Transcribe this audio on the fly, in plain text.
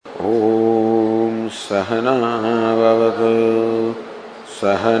ॐ सहना भवतु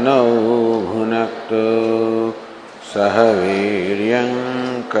सहनौ भुनक्तु सह वीर्यं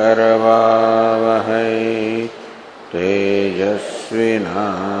करवावहै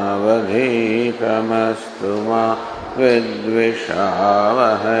तेजस्विनावधीतमस्तु मा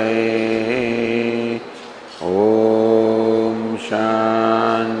विद्विषावहै। ॐ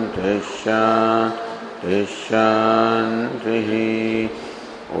शान्ति शान्ति शान्तिः।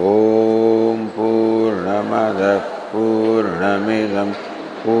 ॐ पूर्णमदः पूर्णमिदं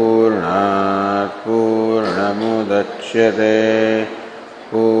पूर्णात् पूर्णमुदच्यते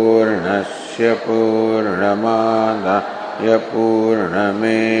पूर्णस्य पूर्णमादाय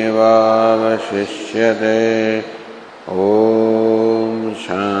पूर्णमेवावशिष्यते। ॐ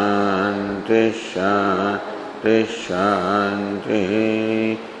शान्ति शान्ति शान्तिः।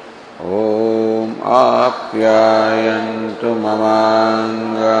 ॐ आप्यायन्तु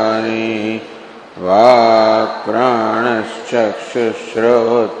ममाङ्गानि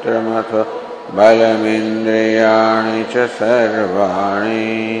वाक्प्राणश्चक्षुश्रोत्रमथो बलमिन्द्रियाणि च सर्वाणि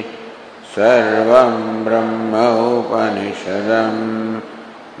सर्वं ब्रह्म उपनिषदम्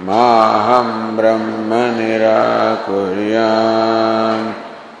माहं ब्रह्म निराकुर्याम्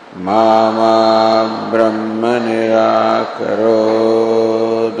मा ब्रह्म निराकरोत्।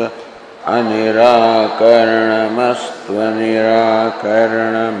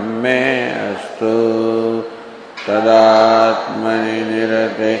 अनिराकरणमस्त्वनिराकरणं मे अस्तु। तदात्मनि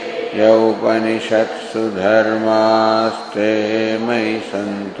निरते यौपनिषत्सु धर्मास्ते मयि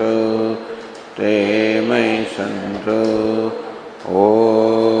सन्तु ते मयि सन्तु।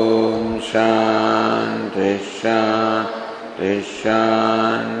 ॐ शान्ति शान्ति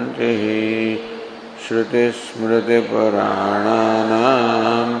शान्तिः।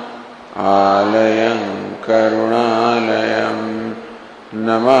 श्रुतिस्मृतिपुराणानाम् आलयं करुणालयं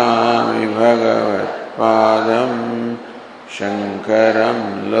नमामि भगवत्पादं शङ्करं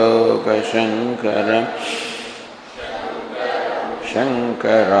लोकशङ्करं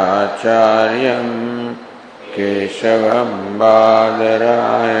शङ्कराचार्यं केशवं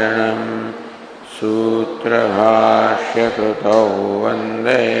बादरायणं सूत्रभाष्यकृतौ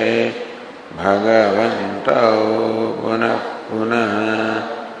वन्दे भगवन्तौ पुनः पुनः।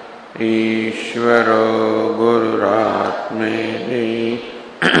 ईश्वरो गुरुरात्मेति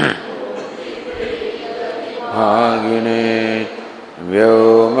भागिने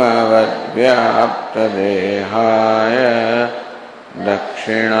व्योमवद्व्याप्तदेहाय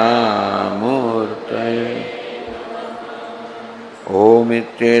दक्षिणामूर्तये।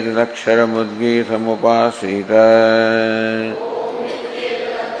 ओमित्येतदक्षरमुद्गीतमुपासीत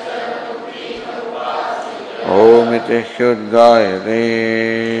ओमिति ह्युद्गायते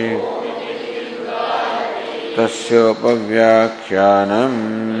तस्योपव्याख्यानम्।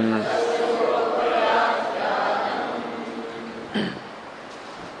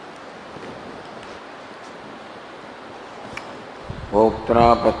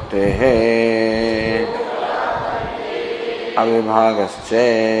 भोक्त्रापत्तेः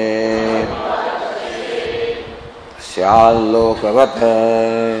अविभागश्चेत् स्याल्लोकवत्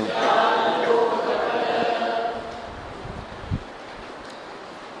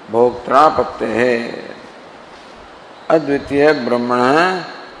भोक्त्रापत्तेः अद्वितीय ब्रह्मण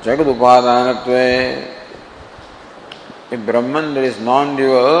जगद उपादानत्वे। If Brahman there is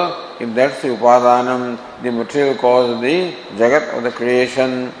non-dual, if that's the upadanam, the material cause of the jagat of the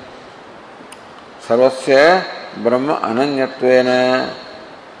creation, sarvasya brahma ananyatvena.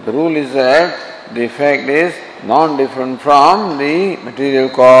 The rule is that the effect is non-different from the material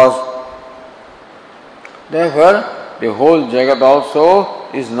cause. Therefore, the whole jagat also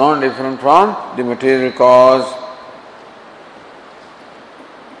is non-different from the material cause.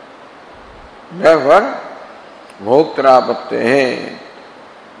 Therefore, भोक्त्रापत्तेः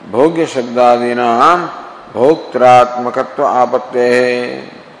भोग्य शब्दादीनां भोक्त्रात्मकत्व आपत्तेः.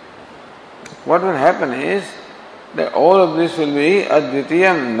 What will happen is that all of this will be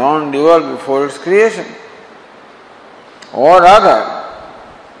advitiyam, non-dual before its creation. Or rather,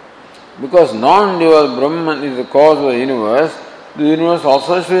 because non-dual Brahman is the cause of the universe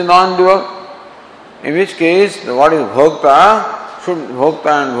also should be non-dual. In which case, what is bhokta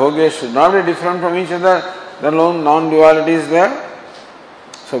and bhogya should not be different from each other. The non-duality is there.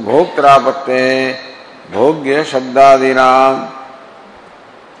 So, bhoktrapatte, bhogya shabdadinam,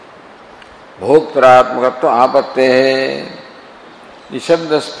 bhoktratmakatva apatte. The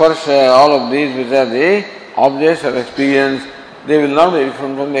shabda sparsha, all of these which are the objects of experience, they will not be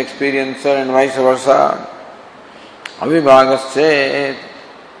different from the experiencer and vice versa. Avibhagaschet.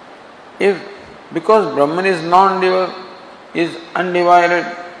 If because Brahman is non-dual, is undivided,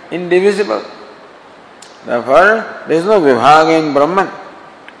 indivisible. Therefore, there is no vibhaga in Brahman.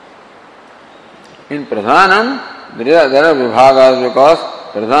 In Pradhanam, there are vibhagas because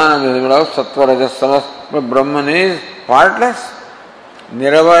Pradhanam is about Sattva, Rajas, Tamas, but Brahman is partless,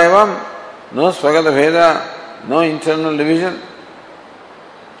 Niravayavam, no Swagata Bheda, no internal division.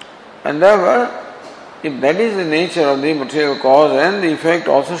 And therefore, if that is the nature of the material cause, and the effect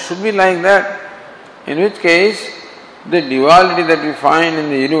also should be like that, in which case the duality that we find in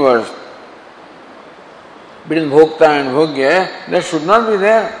the universe between Bhokta and Bhogya, that should not be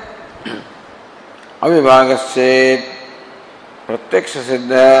there. Avibhagaschet pratyaksha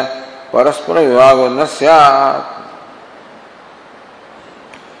siddha paraspara vibhago na syat.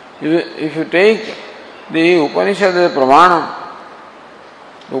 If you take the Upanishad as a pramanam,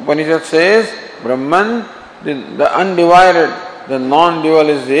 the Upanishad says Brahman, the undivided, the non-dual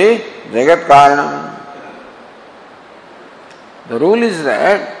is the Jagat Karanam. The rule is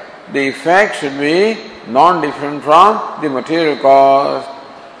that the effect should be non-different from the material cause.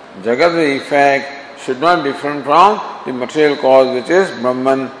 Jagat, the effect, should not be different from the material cause, which is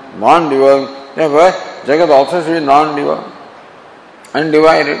Brahman, non-dual. Therefore, Jagat also should be non-dual,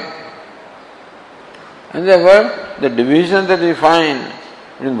 undivided. And therefore, the division that we find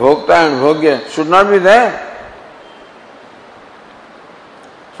in Bhokta and Bhogya should not be there.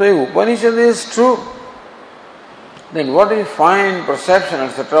 So if Upanishad is true, then what we find, perception,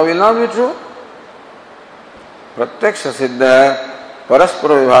 etc. will not be true. Pratyaksha siddha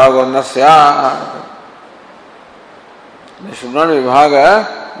paraspara vibhago na syat. There should not be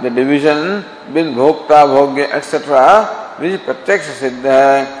vibhaga, the division between Bhokta, Bhogya, etc. which is pratyaksha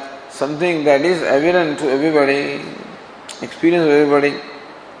siddha, something that is evident to everybody, experience of everybody.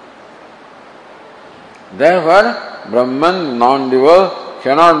 Therefore, Brahman, non-dual,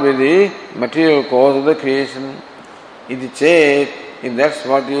 cannot be the material cause of the creation. Iti chet, if that's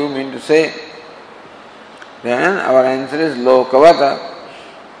what you mean to say, then our answer is lokavata.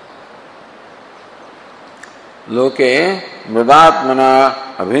 Loke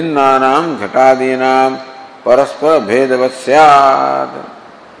mrudatmana abhinnanam ghatadinam paraspara bhedavat syat.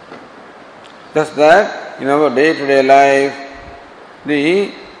 Just that in our day-to-day life,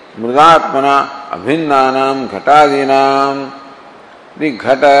 the mrudatmana abhinnanam ghatadinam, the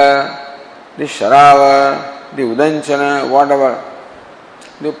ghata, the sharava, the udanchana, whatever,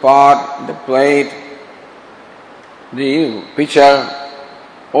 the pot, the plate, the pitcher,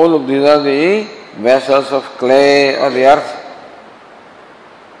 all of these are the vessels of clay or the earth.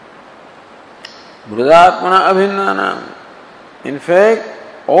 Mrudatmana abhinnanam. In fact,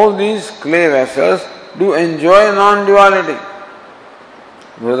 all these clay vessels do enjoy non-duality.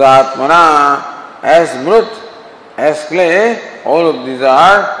 Mrudatmana, as mrut, as clay, all of these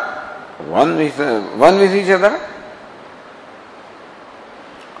are one with each other.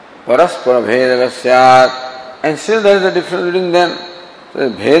 Paraspara bheda syat, and still there is a difference between them.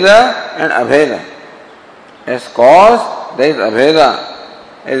 So bheda and abheda. As cause, there is abheda.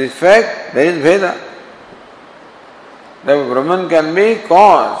 As effect, there is bheda. The Brahman can be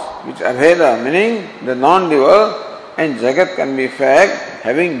cause, which is abheda, meaning the non-dual, and Jagat can be effect,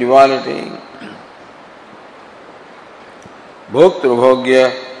 having duality. Bhoktru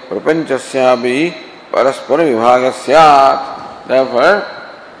bhogya prapanchasyapi paraspara vibhaga syat. Therefore,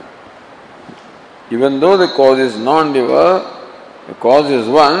 even though the cause is non-dual, the cause is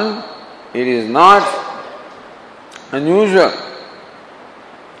one, it is not unusual.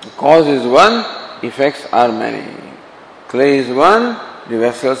 The cause is one, effects are many. Clay is one, the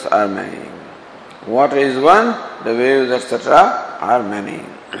vessels are many. Water is one, the waves, etc. are many.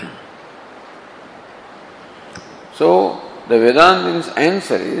 So, the Vedantin's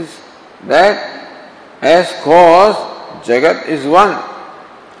answer is that as cause, Jagat is one.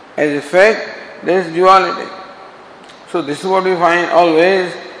 As effect, there is duality. So this is what we find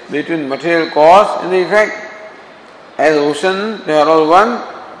always between material cause and the effect. As ocean, they are all one.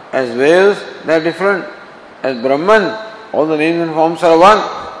 As waves, they are different. As Brahman, all the names and forms are one.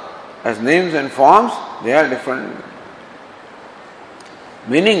 As names and forms, they are different.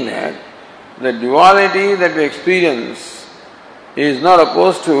 Meaning that the duality that we experience is not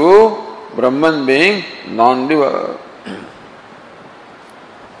opposed to Brahman being non-dual.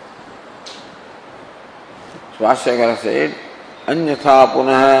 Swashyakara said, Anyatha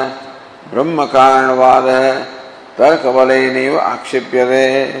punah brahma karanavada tarkavalainiva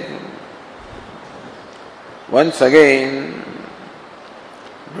akshipyade. Once again,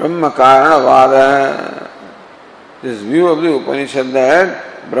 Brahma karanavada, this view of the Upanishad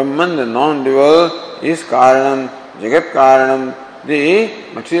that Brahman, the non-dual, is karanam, Jagat karanam,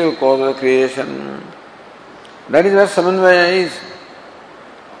 the material cause of creation. That is where Samanvaya is.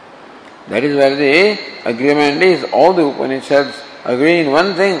 That is where the agreement is. All the Upanishads agree in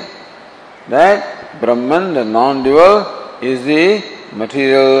one thing, that Brahman, the non-dual, is the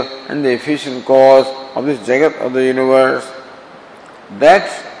material and the efficient cause of this Jagat, of the universe. That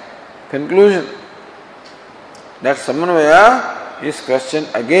conclusion, that Samanvaya is questioned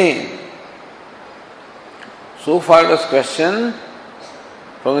again. So far it was questioned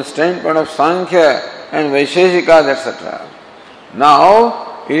from the standpoint of Sankhya and Vaisheshikas, etc.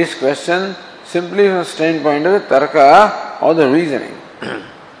 Now it is questioned simply from the standpoint of the Tarka or the reasoning.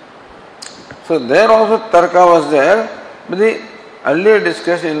 So there also Tarka was there, but the earlier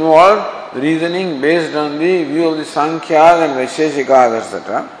discussion involved reasoning based on the view of the Sankhya and Vaisheshikas,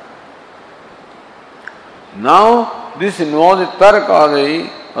 etc. Now this involves the Tarka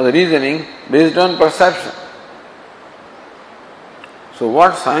or the reasoning based on perception. So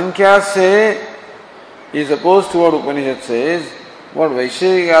what Sankhya say is opposed to what Upanishad says, what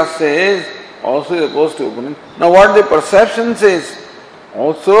Vaisheshika says also is opposed to Upanishad. Now what the perception says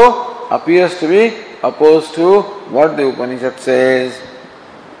also appears to be opposed to what the Upanishad says.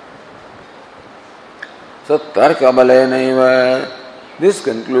 So Tarka Balenaiva, this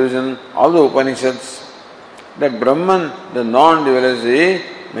conclusion of the Upanishads, that Brahman, the non-dual, is the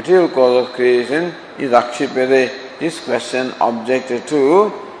material cause of creation, is akshipyate, is question objected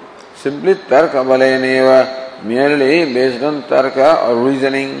to simply Tarka Balenaiva, merely based on Tarka or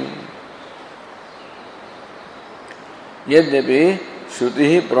reasoning. Yadyapi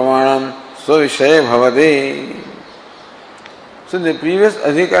Shruti Pramanam Svavishay Bhavati. So in the previous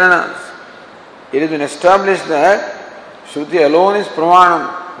Adhikaranas, it has been established that Shruti alone is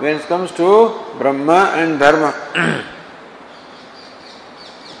Pramanam when it comes to Brahma and Dharma.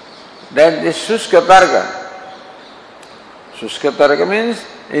 That is Shushka Tarka. Shushka Tarka means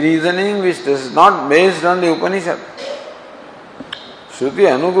a reasoning which is not based on the Upanishad. Shruti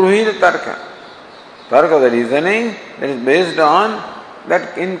Anugruhita Tarka. Tarka, the reasoning that is based on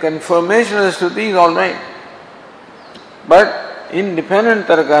that in confirmation of the Shruti is alright. But independent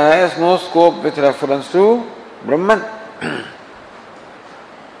Tarka has no scope with reference to Brahman.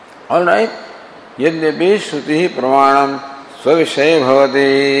 Alright? Yadyapi Shruti Pramanam Svavishay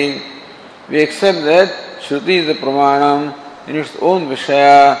Bhavati. We accept that Shruti is the Pramanam in its own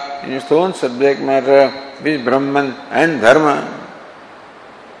Vishaya, in its own subject matter, which is Brahman and Dharma.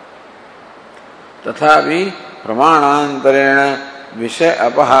 Tathapi Pramanantarena Vishay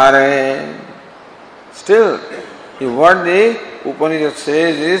Apahare. Still, if what the Upanishad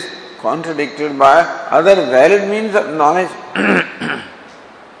says is contradicted by other valid means of knowledge,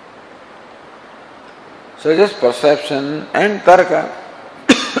 such as perception and Tarka.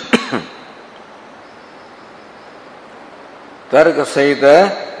 Tarka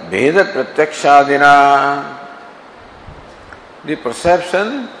Sahita Bheda Pratyakshadina. The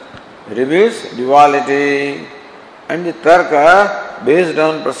perception reveals duality, and the Tarka based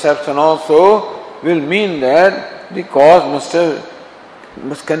on perception also will mean that the cause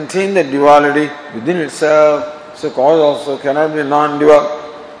must contain the duality within itself. So cause also cannot be non-dual.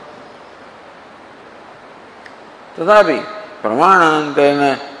 Tadapi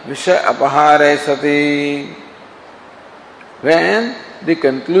Pramanantena Vishay Apahare Sati. When the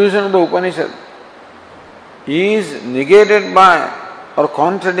conclusion of the Upanishad is negated by or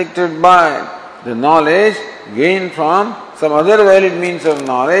contradicted by the knowledge gained from some other valid means of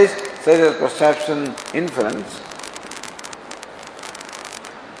knowledge, such as perception, inference.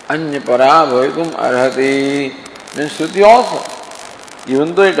 Anyapara bhavitum arhati. Then Shruti also,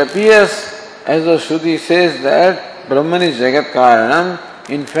 even though it appears as though Shruti says that Brahman is Jagat Karanam,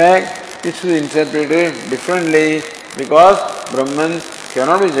 in fact it should be interpreted differently, because Brahman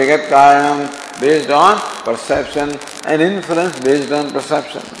cannot be Jagat Karanam based on perception and inference based on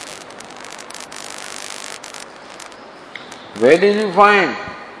perception. Where did you find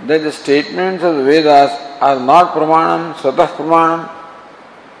that the statements of the Vedas are not Pramanam, Swatah Pramanam?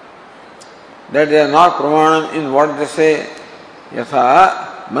 That they are not Pramanam in what they say.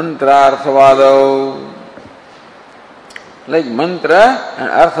 Yatha Mantra Arthavada. Like mantra and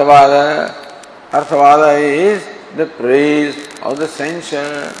Arthavada. Arthavada is the praise or the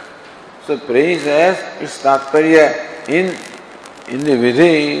censure. So praise has its Tatparya in the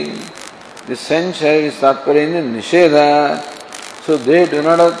Vidhi. The censure is Tatparya in the Nisheda. So they do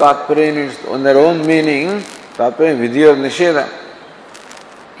not have Tatparya on their own meaning, Tatparya Vidhi or Nisheda.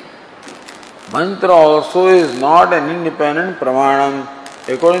 Mantra also is not an independent Pramanam.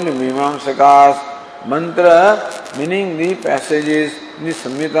 According to Mimamsakas, mantra meaning the passages in the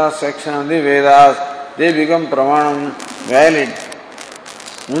Samhita section of the Vedas, they become Pramanam, valid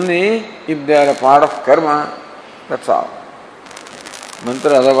only if they are a part of karma. That's all.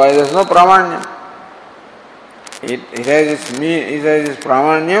 mantra, otherwise there is no pramanyam. It has its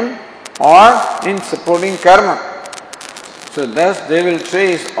pramanyam or in supporting karma. So thus they will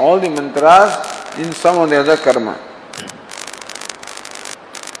trace all the mantras in some or the other karma.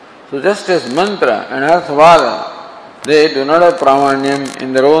 So just as mantra and arthavada, they do not have pramanyam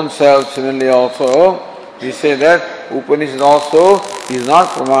in their own self, similarly also we say that Upanishad also is not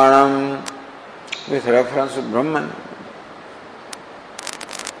pramanam with reference to Brahman.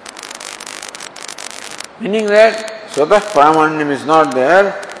 Meaning that Swatah pramanyam is not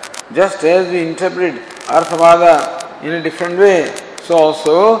there, just as we interpret arthavada in a different way, so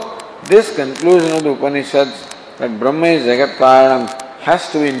also this conclusion of the Upanishads that Brahma is Jagat Karanam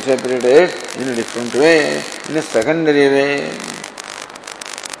has to be interpreted in a different way, in a secondary way.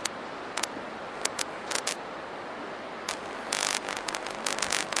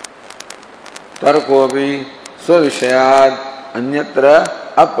 Tarkopi svavishayad anyatra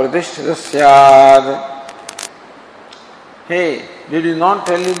apratishthita syad. Hey, did he not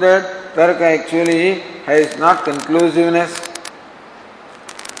tell you that Tarka actually has not conclusiveness?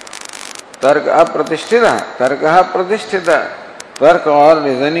 Tarka apratishthita, Tarka pratisthita. Tarka or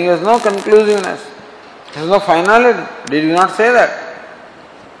reasoning has no conclusiveness, has no finality. Did you not say that?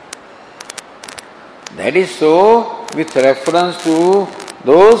 That is so with reference to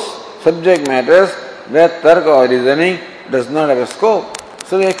those subject matters where Tarka or reasoning does not have a scope.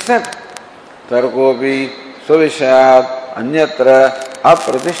 So we accept. Tarkopi svavishayat anyatra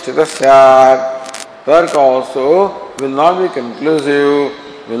apratishthita syat. Tarka also will not be conclusive,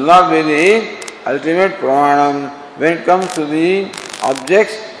 will not be the ultimate pramanam when it comes to the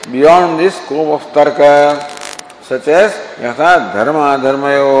objects beyond the scope of tarka, such as yatha dharma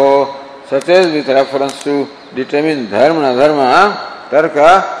dharmayo, such as with reference to determine dharma dharma,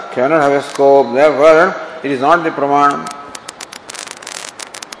 tarka cannot have a scope, therefore it is not the pramanam.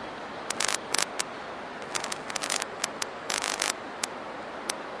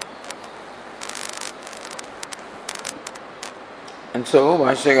 And so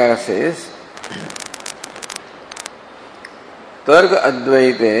Bhashyakara says, तर्क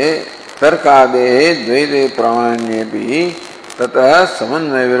अद्वैते तर्कादेः द्वैते प्रामाण्येपि ततः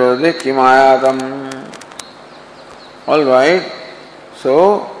समन्वय विरोधे किमायातम. All right,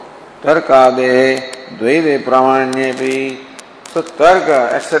 so तर्कादेः द्वैते प्रामाण्येपि, so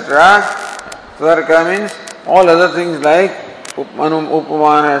tarka etc. Tarka means all other things like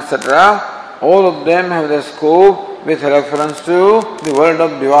upamana etc. All of them have the scope with reference to the world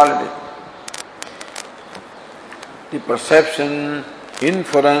of duality. The perception,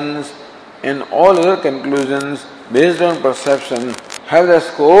 inference, and all other conclusions based on perception have the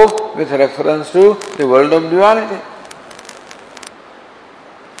scope with reference to the world of duality.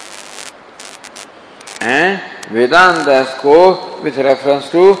 And Vedanta has scope with reference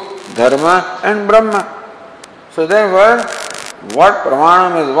to Dharma and Brahma. So therefore, what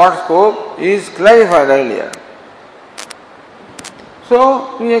pramanam is what scope is clarified earlier.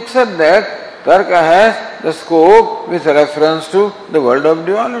 So we accept that Tarka has the scope with reference to the world of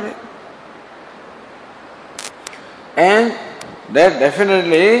duality. And that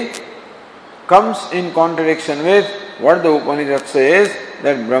definitely comes in contradiction with what the Upanishad says,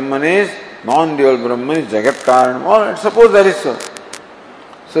 that Brahman is non-dual, Brahman is Jagat Karanam. Well, suppose that is so.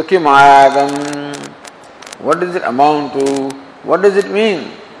 So kim ayagam, what does it amount to? What does it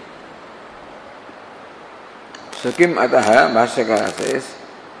mean? So kim ataha, Bhashyakara says,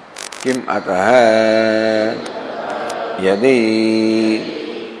 किम अतः यदि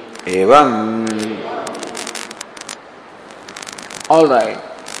एवं. All right,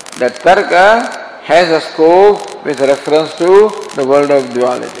 that tarka has a scope with reference to the world of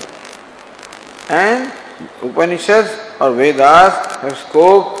duality, and Upanishads or Vedas have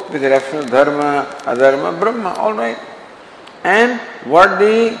scope with reference to dharma, adharma, Brahma. All right, and what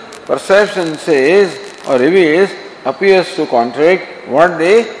the perception says or reveals appears to contradict what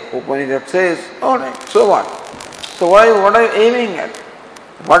the Upanishad says. Alright, so what? So what are you aiming at?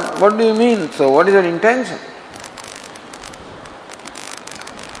 What do you mean? So what is your intention?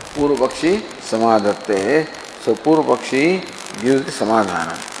 Purva Pakshi Samadhatte. So Purva Pakshi gives the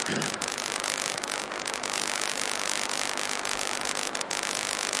Samadhana.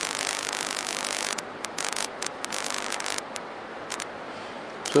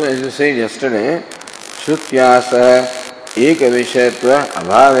 So as you said yesterday, Shrutyasa एक विषयत्व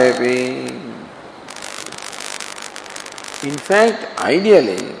अभावेपि. In fact,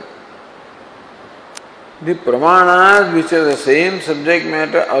 ideally, the pramanas which are the same subject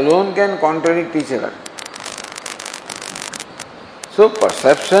matter alone can contradict each other. So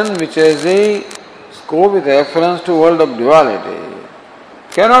perception which has the scope with reference to world of duality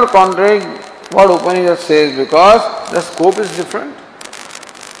cannot contradict what Upanishad says because the scope is different.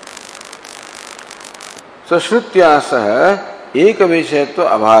 So Shrutya saha eka vishayatva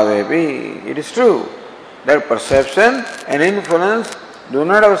abhavepi. It is true that perception and inference do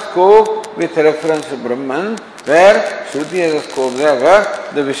not have scope with reference to Brahman, where Shruti has a scope there, where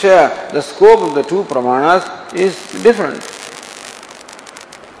the Vishaya, the scope of the two Pramanas is different.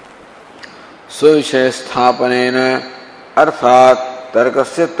 Svavishaya sthapanena arthat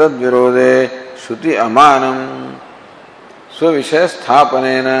tarkasya tad virode Shruti amanam. Svavishaya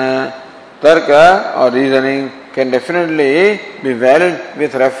sthapanena, tarka or reasoning can definitely be valid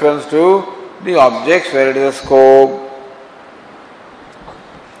with reference to the objects where it is a scope.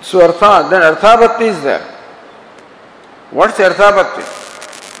 So artha, then arthabhatti is there. What's arthabhatti?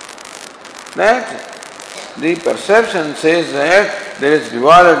 That the perception says that there is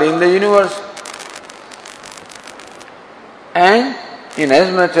duality in the universe. And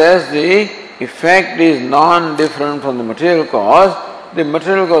inasmuch as the effect is non-different from the material cause, the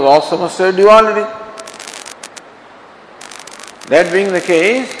material cause also must have duality. That being the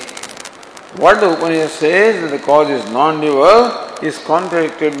case, what the Upanishad says that the cause is non-dual is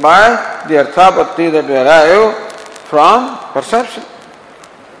contradicted by the arthapatti that we arrive from perception.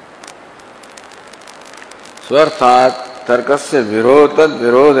 Swarthat tarkasya virodhat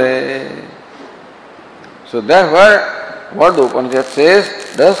virode. So therefore, what the Upanishad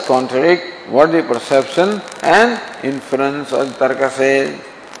says does contradict what the perception and inference of tarka says.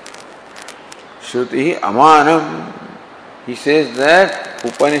 Shruti amanam. He says that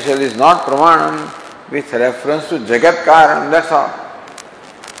Upanishad is not pramanam with reference to Jagat Karan, that's all.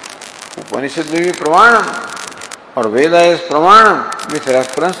 Upanishad may be pramanam or Veda is pramanam with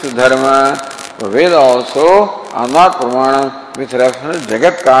reference to Dharma, but Veda also are not pramanam with reference to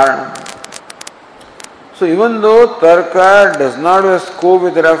Jagat Karan. So even though Tarka does not have scope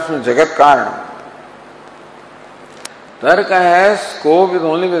with reference to Jagat Karan, Tarka has scope with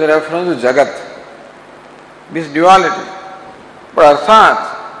only with reference to Jagat, this duality. But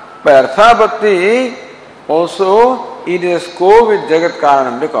Arthat, by Arthabhatti also it is scope with Jagat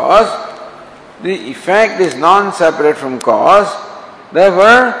Karanam because the effect is non-separate from cause,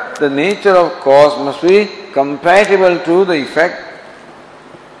 therefore the nature of cause must be compatible to the effect.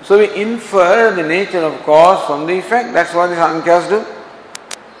 So we infer the nature of cause from the effect, that's what the Sankhya's do.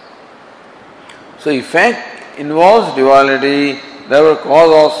 So effect involves duality, therefore cause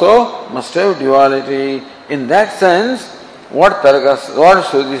also must have duality. In that sense, what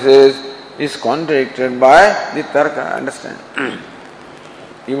Shruti says is contradicted by the Tarka, understand?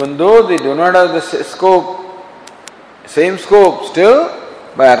 Even though they do not have the same scope, still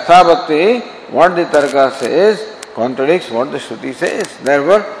by Arthabhatti, what the Tarka says contradicts what the Shruti says.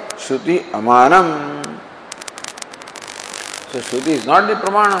 Therefore, Shruti amanam. So Shruti is not the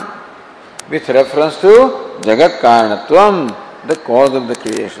pramanam with reference to Jagat Karanatvam, the cause of the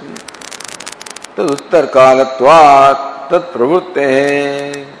creation. Tad uttar kalatvat tad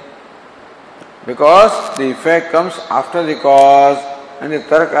pravrutte. Because the effect comes after the cause and the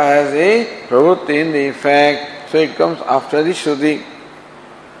Tarka has a pravrutti in the effect, so it comes after the Shruti.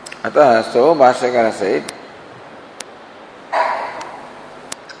 Atah, so Bhashyakara said,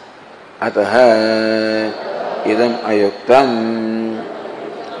 Atah idam ayuktam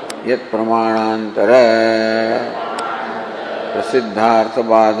yat pramanantara prasiddhartha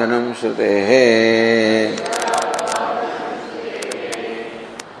badhanam shrutehe.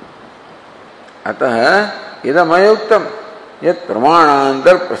 Atah idam ayuktam yat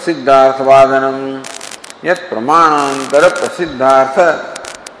pramanantar prasiddhartha badhanam. Yat pramanantara prasiddhartha.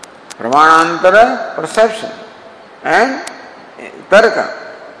 Pramanantara, perception, and Tarka,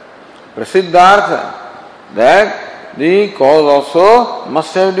 prasiddhartha, that the cause also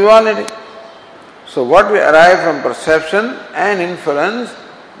must have duality. So what we arrive from perception and inference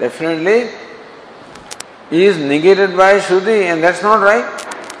definitely is negated by Shruti, and that's not right.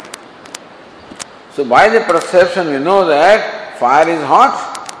 So by the perception we know that fire is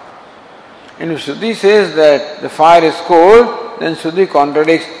hot, and if Shruti says that the fire is cold, then Shruti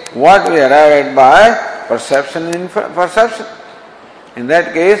contradicts what we arrive at by perception and perception. In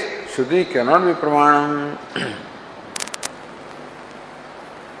that case, Shruti cannot be pramanam.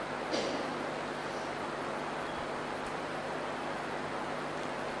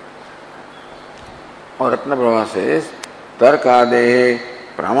 Or Ratna Prabha says, Tarkadehe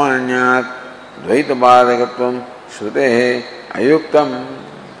pramanyat dvaita bhadakatvam shrutehe ayuktam.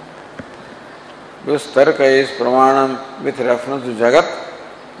 Because Tarka is pramanam with reference to Jagat,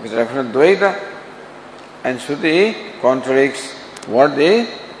 with reference to Dvaita, and Shruti contradicts what we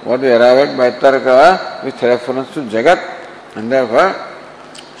arrive at by Tarka with reference to Jagat, and therefore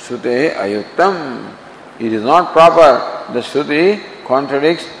Shruti ayuktam. It is not proper. The Shruti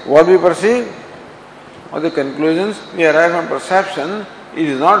contradicts what we perceive. Or the conclusions we arrive from perception. It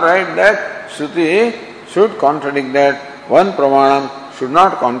is not right that Shruti should contradict that. One pramanam should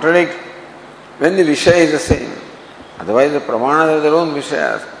not contradict when the Vishaya is the same. Otherwise the pramanas have their own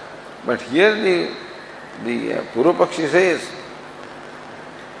Vishayas. But here the Purvapakshi says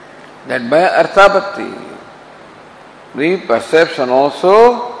that by Arthapatti, the perception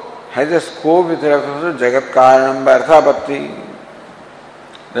also has a scope with reference to Jagat Karanam by Arthapatti.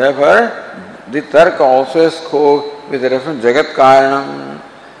 Therefore, the Tarka also has scope with reference to Jagat Karanam,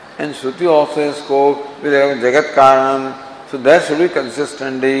 and Shruti also has scope with reference to Jagat Karanam. So that should be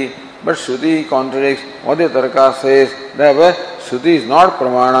consistently. But Shruti contradicts what the Tarka says. Therefore, Shruti is not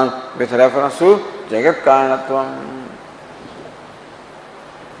Pramanam with reference to Jagat Karanatvam.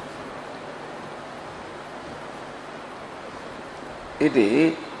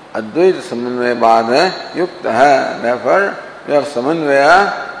 Iti Advaita Samanvaya Bada Yuktaha. Therefore, your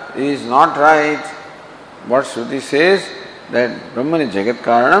Samanvaya is not right. What Shruti says that Brahman is Jagat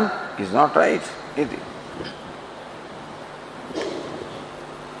Karanam is not right. Iti.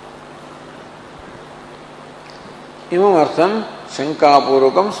 Imam Artham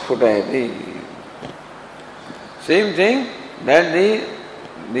Shankapurukam Sphutayati. Same thing that the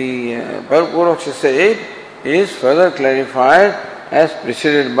Purvapakshi said is further clarified as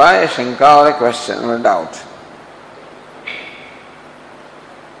preceded by a Shanka or a question or a doubt.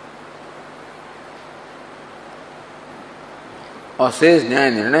 Or says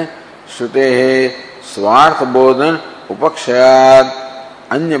Nyaya Nirnaya Shrutehe Swartha Bodhan Upakshayat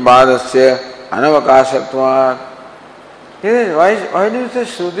Anyabadasya Anavakashatvat. Why do you say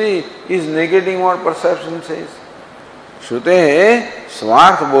Shruti is negating what perception says? Shrutehe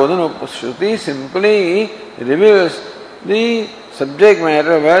Swartha Bodhan. Shruti simply reveals the subject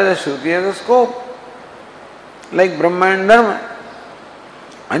matter where the Shruti has a scope, like Brahma and Dharma.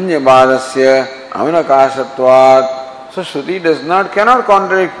 Anyabadasya avanakashatvat. So Shruti cannot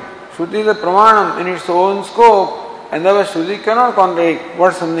contradict. Shruti is a pramanam in its own scope, and therefore Shruti cannot contradict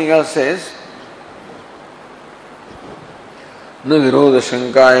what something else says. Na virodha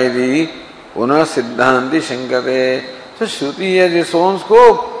shankayadi puna siddhanti shankate. So Shruti has its own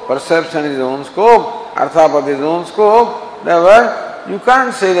scope, perception is its own scope, Arthapatti is its own scope. Therefore, you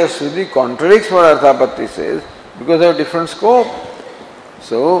can't say that Shruti contradicts what Arthapatti says because they have different scope.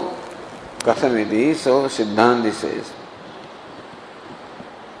 So, Kathamiti, so Siddhanti says,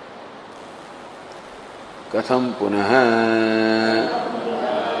 Katham punaha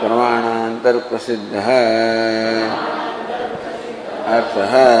pramanantar prasiddhaha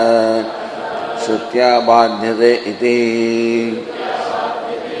arthaha Shrutya badhyate iti.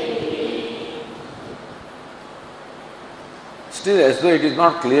 Still, as though it is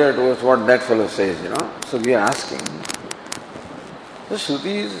not clear to us what that fellow says, So we are asking. The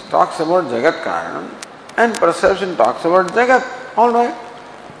Shruti talks about Jagat Karanam and perception talks about Jagat. All right.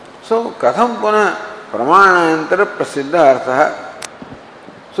 So, Katham Puna Pramanantara Prasiddha Arthaha.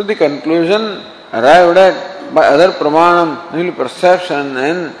 So the conclusion arrived at by other Pramanam, namely perception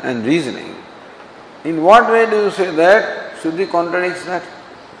and reasoning. In what way do you say that Shruti contradicts that?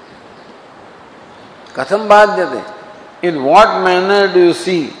 Katham Badhyate. In what manner do you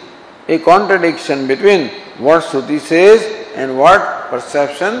see a contradiction between what Shruti says and what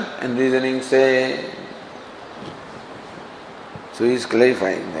perception and reasoning say? So he is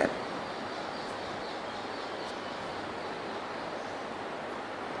clarifying that.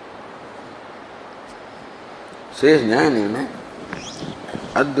 Says Jnani,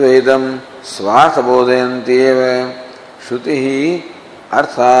 Advaitam Swartha Bodhayanti eva Shruti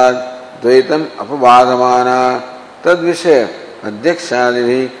Arthat Dvaitam Apavadamana Tad Vishaya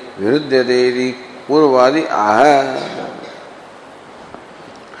Adhyakshadivi Viruddhyatedi Purvadi Aha.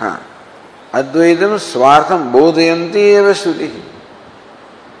 Advaitam Swartham Bodhayanti eva Shruti.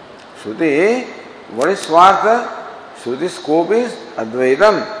 Shruti, what is Swartha? Shruti's scope is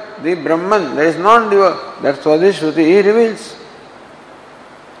Advaitam. The Brahman, that is non-dual. That's what the Shruti reveals.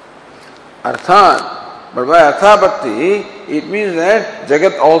 Arthat. But by Arthapatti, it means that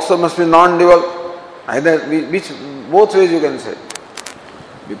Jagat also must be non-dual. Either, which, both ways you can say.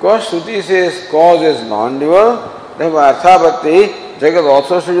 Because Shruti says cause is non-dual, therefore Arthapatti, Jagat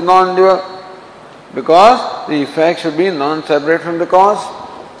also should be non-dual. Because the effect should be non-separate from the cause.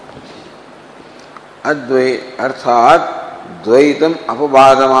 Advait, Arthat, Dvaitam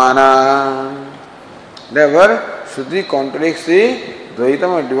apabhadamana. Therefore, Shruti contradicts the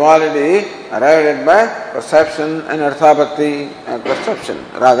Dvaitam or duality arrived at by perception and Arthapatti and perception.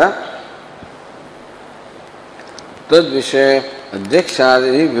 Rather, Tad Vishaya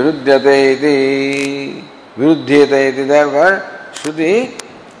Adhyakshadi viruddhyate iti. Viruddhyate iti, that word, Shruti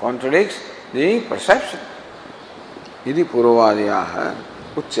contradicts the perception. Iti purvadiyaha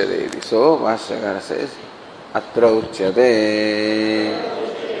uchyate iti. So, Bhashyakara says, Atra uchyate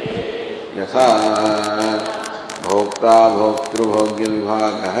yatha bhokta bhoktru bhogya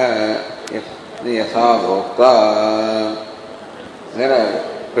vibhagaha yatha bhokta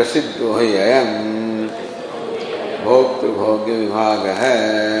prasiddho hi ayam भोक्तृ भोग्य विभाग है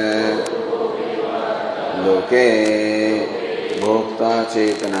लोके भोक्ता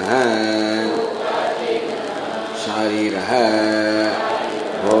चेतन है शारीर है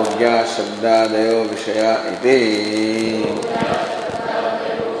भोग्या शब्दादयो विषया इति.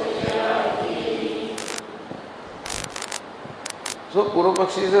 So Purva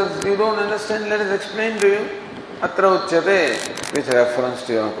Pakshi says, you don't understand, let us explain to you. Atra uchyate, with reference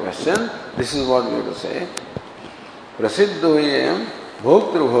to your question, this is what we have to say. Prasiddho yam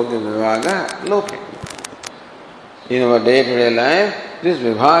bhoktru bhogya vibhaga loke. In our day-to-day life, this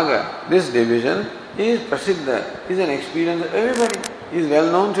vibhaga, this division is prasiddha, is an experience of everybody, is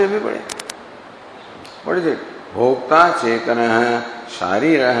well known to everybody. What is it? Bhokta chetana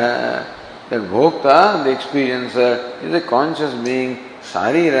shariraha. That bhokta, the experiencer, is a conscious being,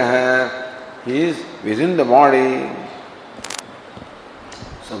 shariraha, he is within the body.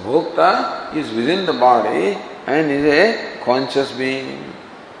 So bhokta is within the body and is a conscious being.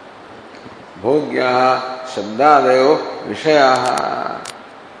 Bhogya shabdadayo vishayaha.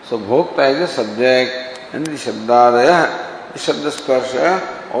 So bhokta is a subject and the shabdadaya, the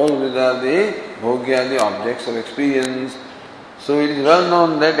shabdasparsha, all these are the bhogya, the objects of experience. So it is well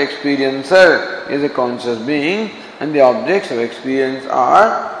known that experiencer is a conscious being and the objects of experience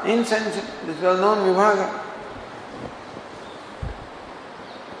are insensate. This is well known vibhaga.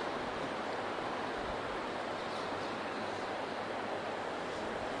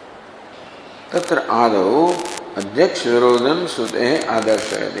 Tatra adau adhyaksh virodham sute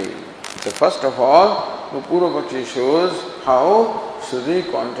adarshayati. So first of all, the Purva Pakshi shows how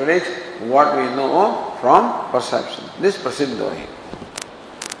Shruti contradicts what we know from perception. This prasiddho.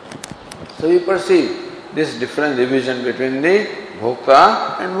 So we perceive this different division between the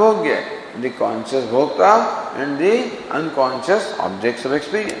bhokta and bhogya, the conscious bhokta and the unconscious objects of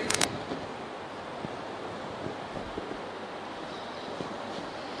experience.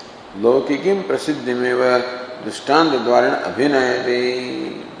 Lokikim prasiddhimeva drishtantadvarena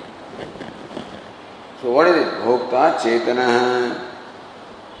abhinayati. So what is it? Bhokta chetana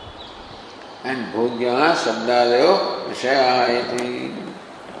and bhogya shabdadayo vishaya.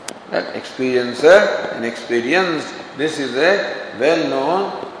 That experiencer and experienced, this is a well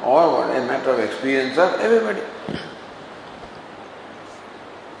known or a matter of experience of everybody.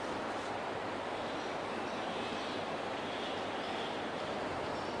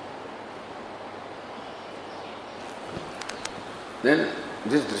 Then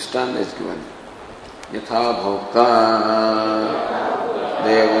this drishtanta is given. Yatha bhokta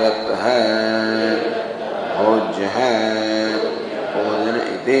devadatta hai bhojya hai bhojana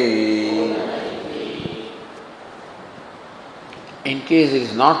iti. In case it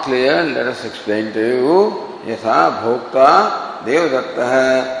is not clear, let us explain to you. Yatha bhokta devadatta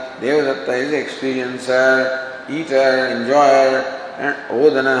hai. Devadatta is the experiencer, eater, enjoyer, and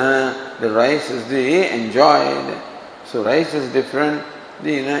odana, the rice is the enjoyed. So rice is different,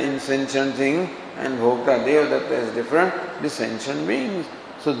 the insentient thing, and bhokta, devadatta is different, the sentient beings.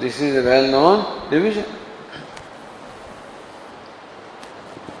 So this is a well-known division.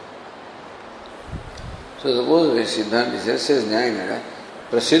 So suppose Siddhanta says Nyayamaya,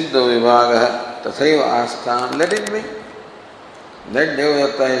 prasiddho vibhaga tathaiva astham, let it be. That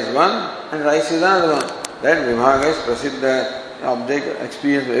devadatta is one and rice is another one. That vibhaga is prasiddha, object,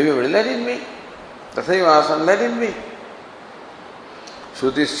 experience of everybody, let it be. Tathaiva astham, let it be.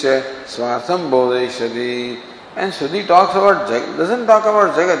 Shrutisya swartham bodhishati. And Shruti talks about Jagat, doesn't talk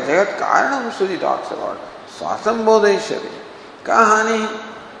about Jagat. Jagat karanam Shruti talks about. Swartham bodhishati. Kahani.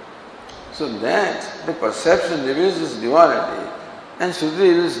 So that the perception reveals this duality and Shruti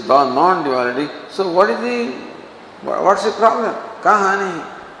reveals non-duality. So what's the problem? Kahani.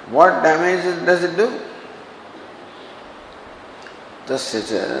 What damage does it do? Tasya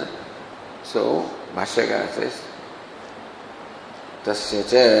cha. So Bhashyakara says, Tasya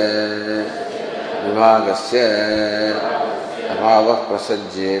cha vibhagasya abhavah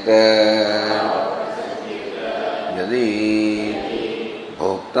prasajyeta yadi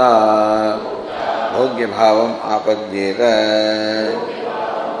bhokta bhogya bhavam apadyeta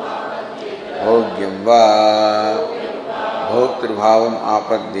bhogyam va bhoktru bhavam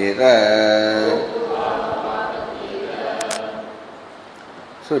apadyeta.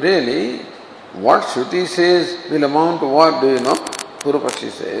 So really, what Shruti says will amount to what, do you know? Purvapakshi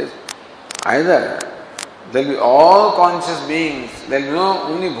says, either there will be all conscious beings, there will be no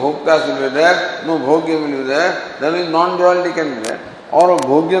only bhoktas will be there, no bhogyam will be there, there will be non-duality can be there, or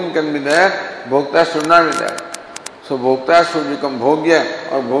bhogyam can be there, bhoktas should not be there. So bhokta should become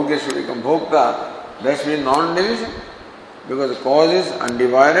bhogya or bhogya should become bhokta. That should be non-division. Because the cause is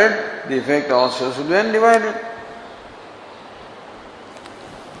undivided, the effect also should be undivided.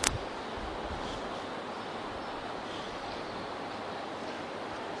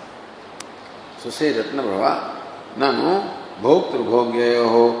 So say Ratnaprabha, Nanu bhoktru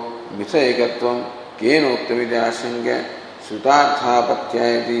bhogyayoho mithayekatvam kenoktamiti asangya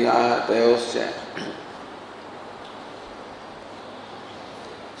sutarthapatyayati ahatayosya.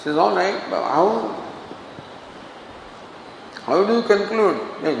 Says, all right, but how do you conclude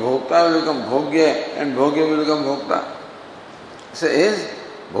that bhokta will become bhogya and bhogya will become bhokta? Says,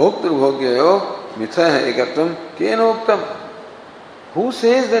 bhoktru bhogyayo mithya ekatvam kenoktam. Who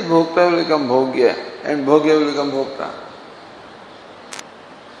says that bhokta will become bhogya and bhogya will become bhokta?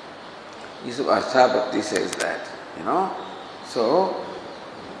 Yusuf Arthapatti says that, you know. So,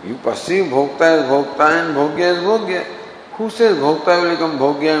 you perceive bhokta as bhokta and bhogya as bhogya. Who says bhokta will become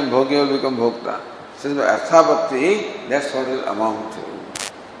bhogya and bhogya will become bhokta? Says by Arthapatti, that's what it will amount to.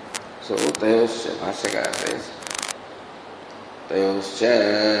 So, Tayosya, Bhashyakara says, Tayosya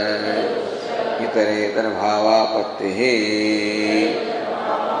itaretar bhavapattihi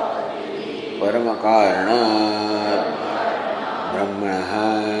paramakāranāt brahmanah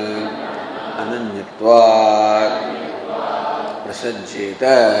ananyatvat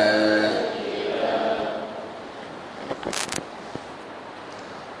prasajjeta.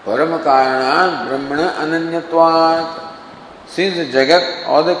 Paramakāranāt brahmana ananyatvat. Since the jagat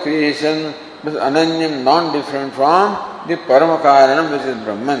or the creation is ananyam, non-different from the paramakaranam which is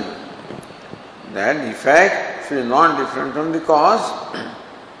Brahman, that effect should be non-different from the cause.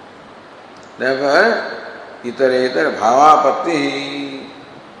 Therefore, itaretar bhavapatti.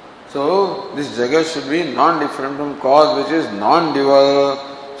 So, this jagat should be non-different from cause which is non-dual.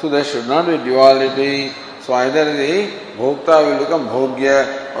 So, there should not be duality. So, either the bhokta will become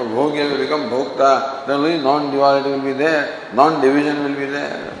bhogya or bhogya will become bhokta. Then only non-duality will be there, non-division will be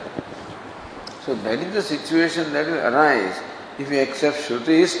there. So, that is the situation that will arise if you accept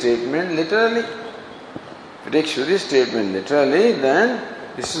Shruti's statement literally. If you take Shruti's statement literally, then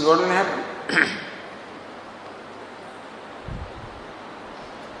this is what will happen.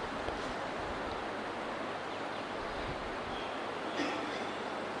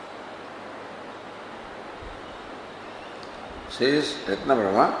 Says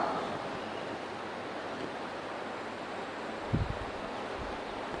Ratnaprabha,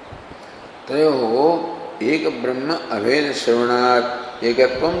 तयोः एक ब्रह्म अभेद श्रवणात्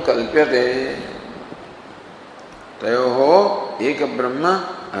एकत्वं कल्प्यते. तयोः एक ब्रह्म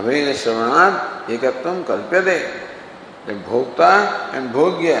अभेद श्रवणात् एकत्वं कल्प्यते. The bhokta and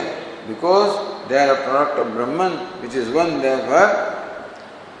bhogya, because they are a product of Brahman, which is one, therefore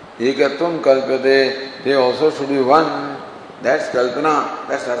ekatvam kalpyate, they also should be one. That's kalpana,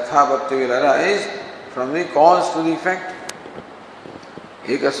 that's arthapatti will arise from the cause to the effect.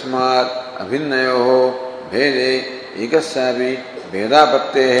 Ekasmat abhinnayoho bhede ekasyapi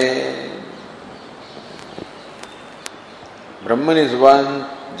bhedapattehe. Brahman is one,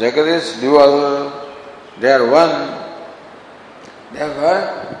 Jagat is dual, they are one.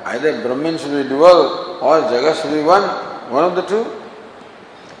 Therefore, either Brahman should be dual or Jagat should be one of the two.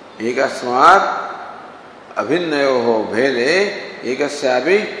 Ekasmat abhinnayoho bhede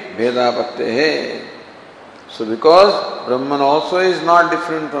ekasyapi bhedapattehe. So because Brahman also is not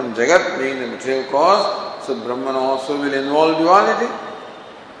different from Jagat, being the material cause, so Brahman also will involve duality.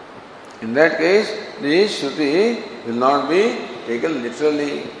 In that case, the Shruti will not be taken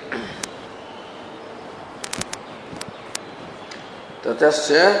literally.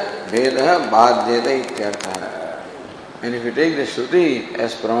 Tatasya Vedaha Bhadyata Ityartha. And if you take the Shruti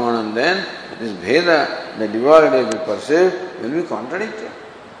as Pramanam, then this Veda, the duality we perceive, will be contradicted.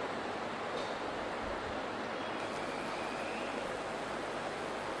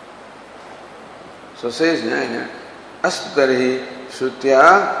 So says Nyaya, Astarhi Shrutya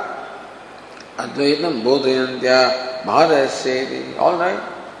Advaitam Bodhayantya Mahadasyeti. All right.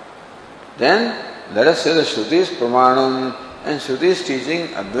 Then let us say the Shruti is Pramanam and Shruti is teaching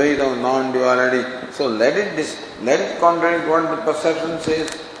Advaitam, non-duality. So let it contradict what the perception says.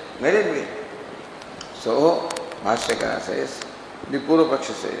 Let it be. So Bhashyakara says, the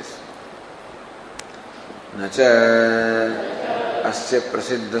Purvapakshi says, Nacha asya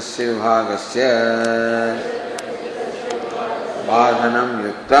prasiddhasya vibhagasya badhanam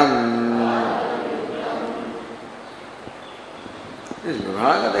yuktam. This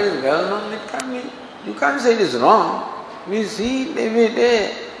vibhaga that is well known, it can't be, you can't say it is wrong. We see every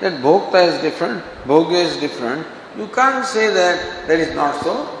day that bhokta is different, bhogya is different. You can't say that that is not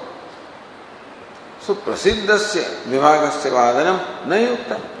so. So prasiddhasya vibhagasya vadhanam na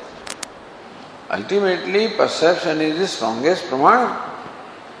yukta. Ultimately, perception is the strongest pramana.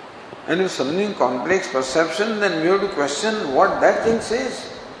 And if something complex perception, then we have to question what that thing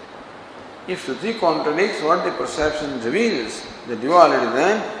says. If Shruti contradicts what the perception reveals, the duality,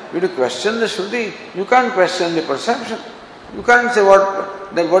 then we have to question the Shruti. You can't question the perception. You can't say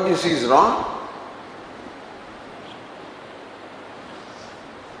that what you see is wrong.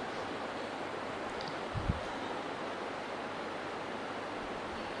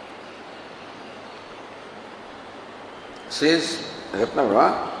 Says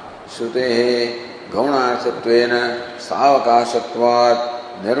Ratnavra, Shrutehe gaunarthatvena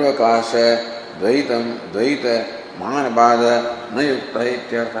savakashatvat nirvakasha dvaitam dvaita manabada nayukta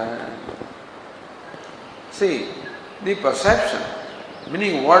ityartha. See, the perception,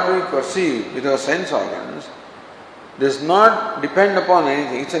 meaning what we perceive with our sense organs, does not depend upon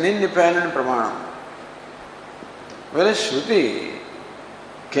anything. It's an independent pramana. Whereas Shruti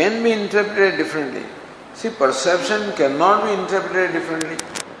can be interpreted differently. See, perception cannot be interpreted differently.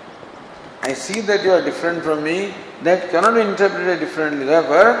 I see that you are different from me, that cannot be interpreted differently.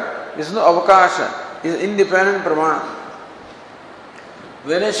 Therefore, there is no avakasha, it is independent pramana.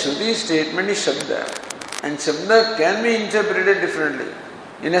 Whereas Shruti statement is Shabda, and Shabda can be interpreted differently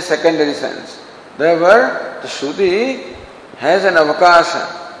in a secondary sense. Therefore, the Shruti has an avakasha.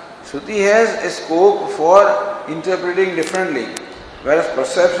 Shruti has a scope for interpreting differently, whereas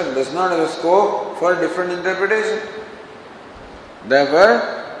perception does not have a scope for different interpretation. Therefore,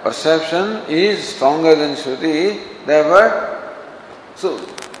 perception is stronger than Shruti. Therefore, so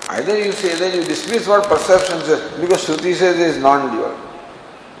either you say that you dismiss what perception says because Shruti says it is non-dual.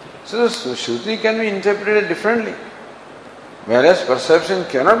 So Shruti can be interpreted differently, whereas perception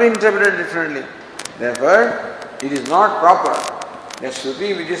cannot be interpreted differently. Therefore, it is not proper that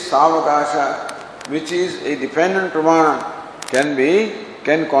Shruti, which is savakasha, which is a dependent pramana,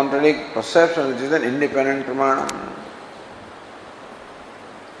 can contradict perception, which is an independent pramana.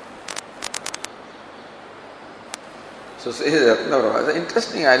 So says Ratnavra, it's an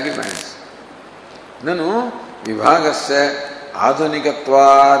interesting argument. Nanu vibhagasya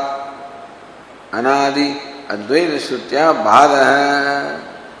adhunikatvat anadi advaita shrutya bhadaha.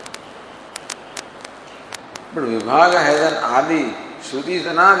 But vibhaga has an adi, Shruti is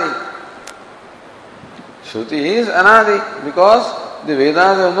anadi. Shruti is anadi because the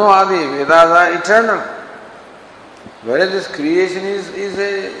Vedas have no adi, Vedas are eternal. Whereas this creation is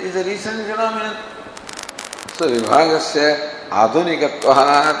a recent phenomenon. So vibhagasya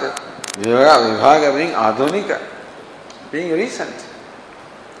adhunikatvat, vibhaga being adhunika, being recent,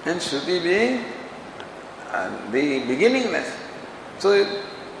 and Shruti being the beginningless. So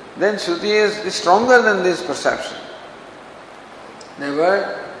then Shruti is stronger than this perception.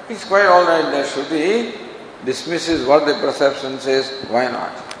 Never, it's quite alright that Shruti dismisses what the perception says, why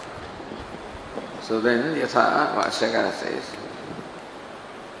not? So then Yatha Vashyakara says,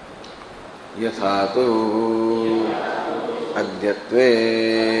 Yatha tu adyatve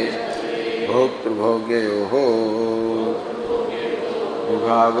bhoktru bhogyayoho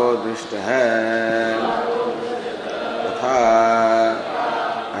vibhago drishta hai tatha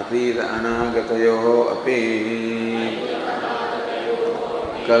atita anagatayoho api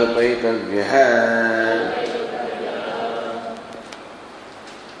kalpaitavya hai.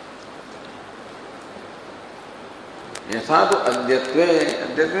 Yatha tu adyatve,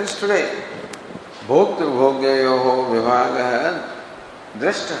 adyatve means today. Bhoktru bhogyayoho vibhaga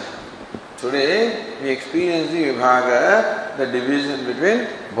drashta. Today we experience the vibhaga, the division between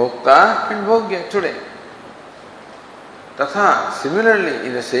bhokta and bhogya today. Tatha, similarly,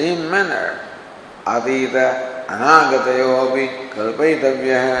 in the same manner, adita anagatayopi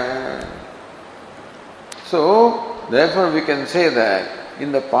kalpaitavya. So, therefore we can say that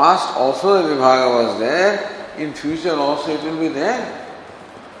in the past also the vibhaga was there, in future also it will be there.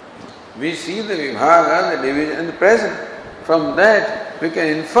 We see the vibhaga, the division in the present. From that we can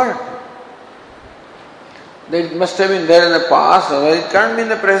infer that it must have been there in the past, otherwise it can't be in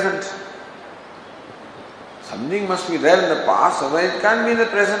the present. Something must be there in the past, otherwise it can't be in the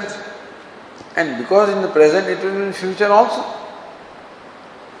present. And because in the present it will be in future also.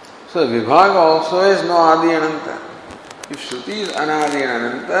 So vibhaga also is no adi ananta. If Shruti is anadi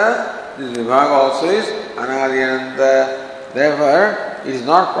ananta, this vibhaga also is anadi ananta. Therefore, it is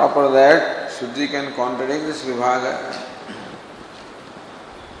not proper that Shruti can contradict this vibhaga.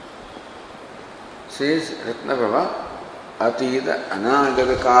 says Ratnaprabha, Atita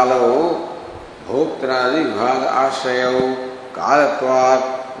Anagata Kalao Bhoktradi Vibhaga Ashrayo Kalatvat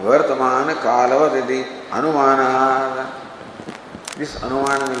Vartamana Kalavaditi Anumana. This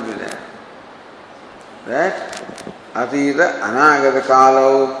Anumana will be there. That Atita Anagata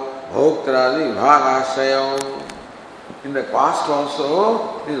Kalao Bhoktradi Vibhaga Ashrayo. In the past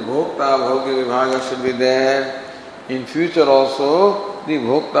also, this Bhokta Bhogya Vibhaga should be there. In future also, the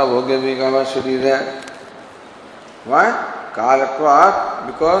Bhokta Bhogya Vibhaga should be there. Why? Kalatvat,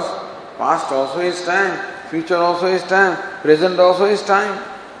 because past also is time, future also is time, present also is time.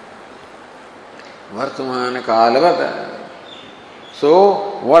 Vartamana Kalavata.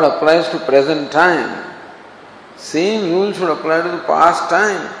 So, what applies to present time? Same rule should apply to the past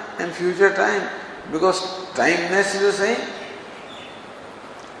time and future time, because timeless is the same.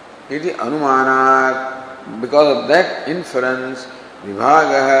 It is Anumanat. Because of that inference,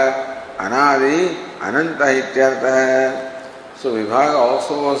 Vibhaga Anadi Ananta Ityartha. So Vibhaga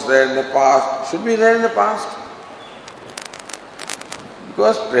also was there in the past, should be there in the past.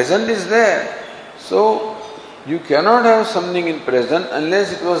 Because present is there. So you cannot have something in present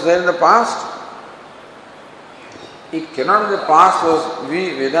unless it was there in the past. It cannot be the past was,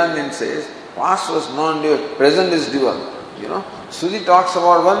 Vedantin says, past was non-dual, present is dual. You know, Sruti talks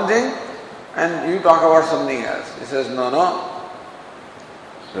about one thing and you talk about something else. He says, no.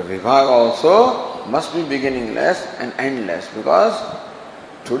 The Vibhaga also must be beginningless and endless, because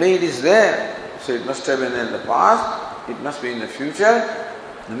today it is there. So it must have been in the past, it must be in the future.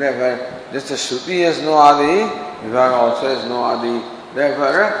 And therefore, just as Shruti has no Adi, Vibhaga also has no Adi.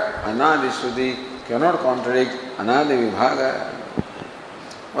 Therefore, Anadi Shruti cannot contradict Anadi Vibhaga.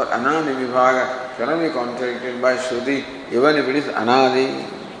 But Anadi Vibhaga cannot be contradicted by Shruti, even if it is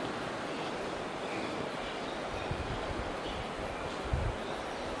Anadi.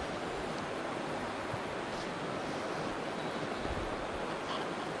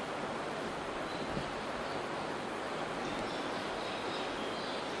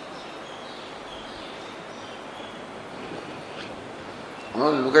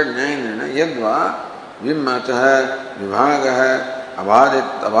 Look at 9. Yadva Vimmataha Vibhagaha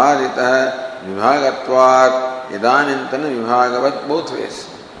Abhaditaha Vibhagatvat Yadanintana Vibhagavat, both ways.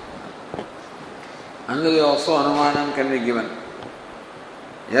 And also Anumanam can be given.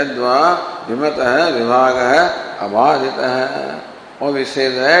 Yadva Vimmataha Vibhagaha Abhaditaha. Or we say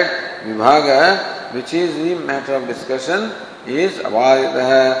that Vibhaga, which is the matter of discussion, is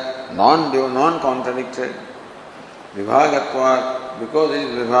Abhaditaha, non-contradicted. Vibhagatvat, because it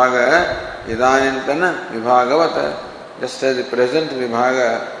is Vibhaga, Idanintana Vibhagavata, just as the present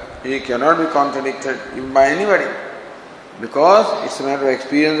Vibhaga, it cannot be contradicted even by anybody, because it's a matter of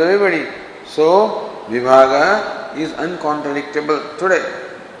experience of everybody. So, Vibhaga is uncontradictable today.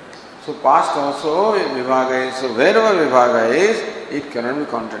 So, past also Vibhaga is, so wherever Vibhaga is, it cannot be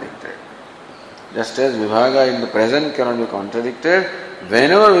contradicted. Just as Vibhaga in the present cannot be contradicted,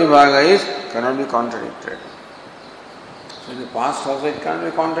 whenever Vibhaga is, cannot be contradicted. So in the past also it cannot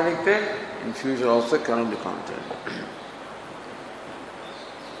be contradicted, in future also it cannot be contradicted.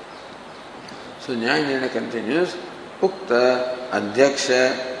 So Nyaya continues, Ukta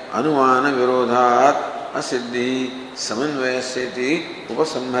Adhyaksha Anumana Virodhat Asiddhi Samanvayasyati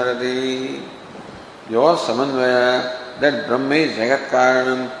Upasamharati. Your Samanvaya, that Brahma is Jagat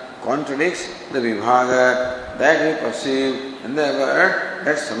Karanam, contradicts the Vibhaga that we perceive, and therefore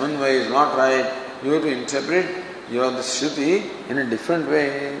that Samanvaya is not right. You have to interpret the Shruti in a different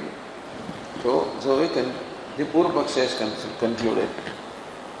way. So the Purvapaksha is concluded.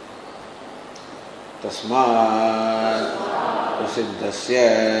 Tasmat prasiddhasya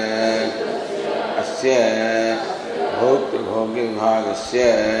asya bhokti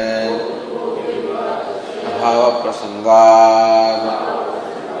vibhagasya abhava prasangat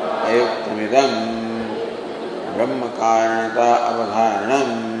ayuktamidam brahma karanata avadharanam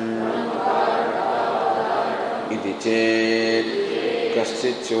iti chet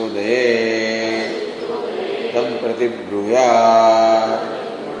kaschit chodaye tam pratibhruyat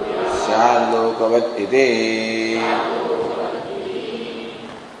syalokavat iti.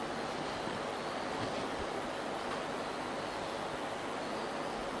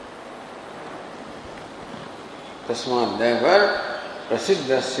 Tasmat, therefore,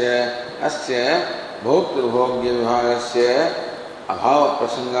 prasiddhasya asya bhokti vibhagasya abhava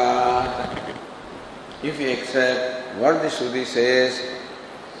prasangat. If we accept what the Shruti says,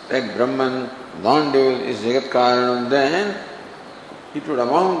 that Brahman, non-dual, is Jagat Karanam, then it would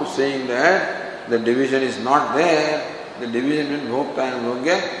amount to saying that the division is not there, the division between Bhokta and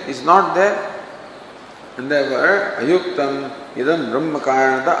Bhogya is not there. And therefore, ayuktam idam brahma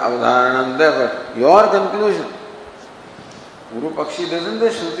karanata avadharanam. Therefore, your conclusion. Purvapakshi doesn't say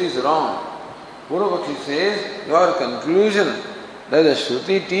Shruti is wrong. Purvapakshi says your conclusion that the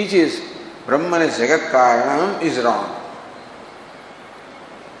Shruti teaches Brahman is Jagat Karanam is wrong.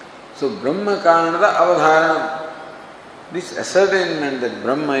 So Brahma Karanata Avadharanam, this ascertainment that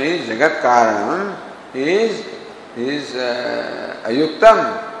Brahma is Jagat Karanam is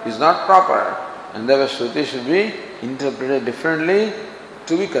ayuktam, is not proper. And therefore Shruti should be interpreted differently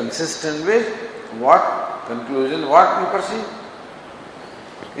to be consistent with what conclusion, what we perceive.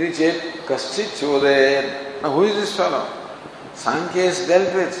 In Chet Kaschit Chodayat. Now who is this fellow? Sankhya is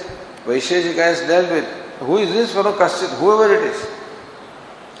dealt with, Vaisheshika is dealt with. Who is this fellow Kaschit? Whoever it is.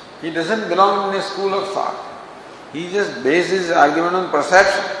 He doesn't belong in a school of thought. He just bases his argument on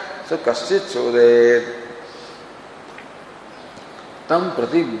perception. So Kaschit Chodayat. Tam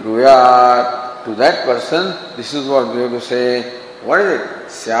prati bruyat. To that person, this is what we have to say. What is it?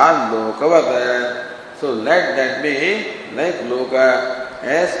 Syad lokavata. So let that be like loka,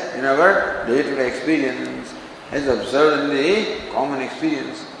 as in our day-to-day experience, as observed in the common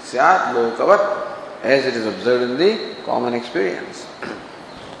experience. Syad lokavat, as it is observed in the common experience.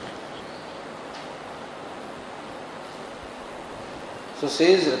 So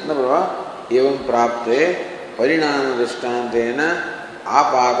says Ratnaprabha, evam prapte parinama drishtantena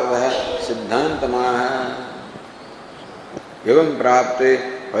आपातः सिद्धांतमाह एवं प्राप्ते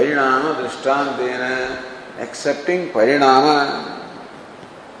परिणाम दृष्टांतेन accepting parinama.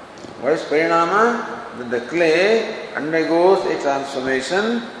 What is parinama? That the clay undergoes a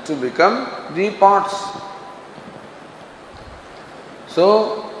transformation to become the pots.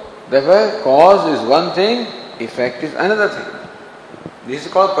 So, therefore, cause is one thing, effect is another thing. This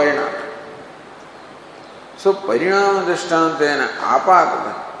is called parinama. So, parinama drishtantena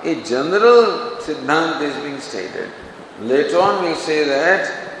apatata, a general siddhanta is being stated. Later on we say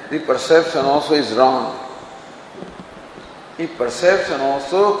that the perception also is wrong. If perception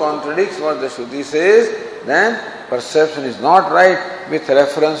also contradicts what the Shruti says, then perception is not right with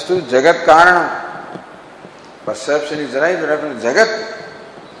reference to Jagat Karanam. Perception is right with reference to Jagat.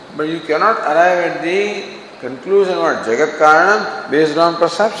 But you cannot arrive at the conclusion what Jagat Karanam based on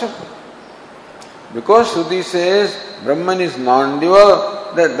perception. Because Shruti says Brahman is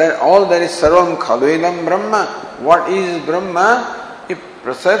non-dual, that all there is sarvam khaluilam Brahma. What is Brahma? If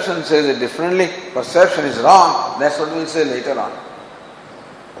perception says it differently, perception is wrong. That's what we'll say later on.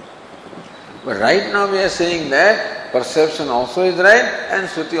 But right now we are saying that perception also is right and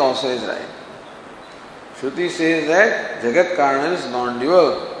Shruti also is right. Shruti says that Jagat Karanam is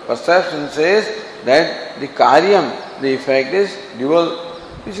non-dual. Perception says that the karyam, the effect is dual,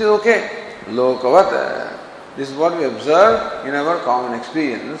 which is okay. Lokavata. This is what we observe in our common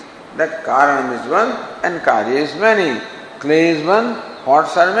experience, that Karanam is one and Karya is many. Clay is one,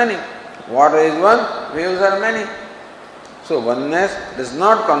 pots are many. Water is one, waves are many. So oneness does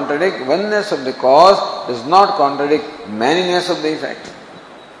not contradict, oneness of the cause does not contradict manyness of the effect.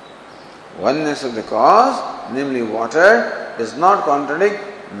 Oneness of the cause, namely water, does not contradict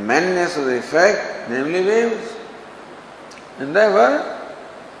manyness of the effect, namely waves. And therefore,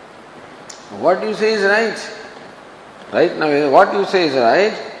 what you say is right. Right now, what you say is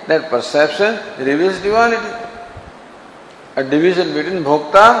right, that perception reveals duality. A division between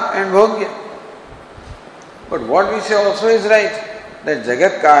Bhokta and Bhogya. But what we say also is right, that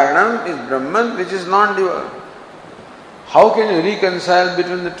Jagat Karanam is Brahman which is non-dual. How can you reconcile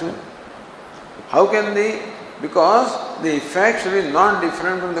between the two? How can because the effect should be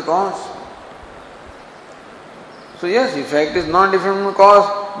non-different from the cause. So yes, effect is non-different from the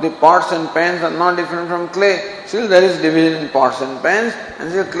cause. The pots and pans are not different from clay. Still there is division in pots and pans, and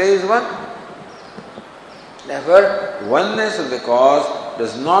still clay is one. Therefore, oneness of the cause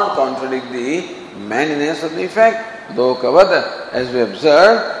does not contradict the manyness of the effect, though kavada, as we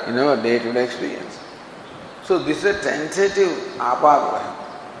observe in our day-to-day experience. So this is a tentative apagvaha.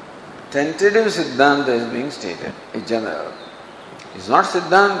 Tentative siddhanta is being stated, in general. It's not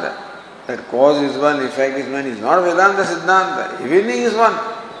siddhanta. That cause is one, effect is one. It's not Vedanta siddhanta. Everything is one.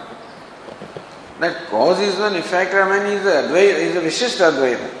 That cause is one, effect are many is a Vishishta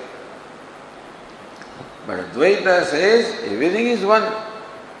Advaita. But Advaita says everything is one.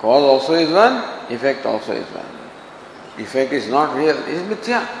 Cause also is one, effect also is one. Effect is not real, it is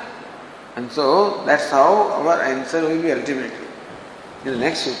mithya. And so that's how our answer will be ultimately in the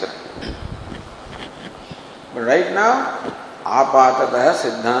next sutra. But right now, apatataha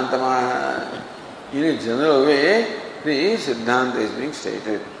siddhantamaha. In a general way, the siddhanta is being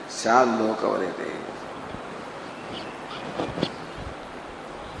stated. Syad lokavarete.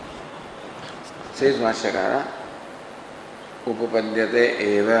 says Vashyakara, Upapadyate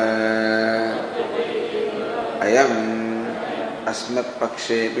eva ayam asmat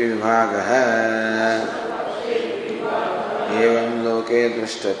pakshepi vibhagaha evam loke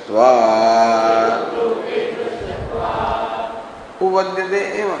drishtatva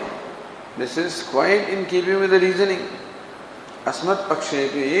upapadyate eva. This is quite in keeping with the reasoning. Asmat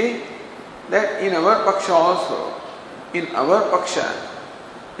pakshepi, that in our paksha also, in our paksha,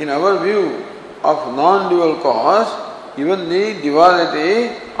 in our view of non-dual cause, even the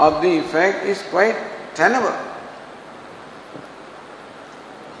duality of the effect is quite tenable.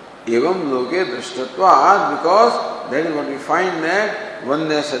 Evam loke drishtatva, because that is what we find, that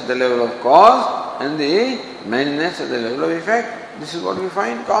oneness at the level of cause and the manyness at the level of effect. This is what we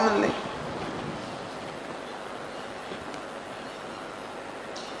find commonly.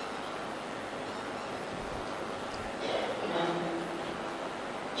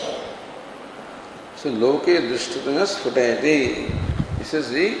 So, loke drishtatva sputayati. This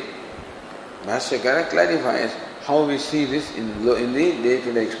is the Bhashyakara clarifies how we see this in the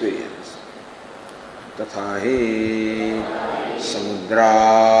day-to-day experience. Tathahi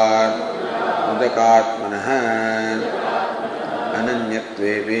samudrat udakatmanah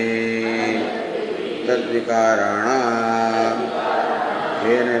ananyatvevi tadvikarana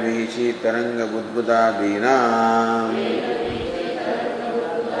hena vichi taranga budbudadinam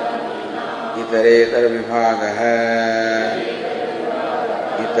इतरेतर विभागः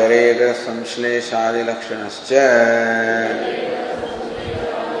इतरेतर संश्लेषादि लक्षणश्च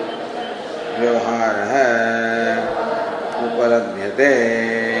व्यवहारः उपलभ्यते.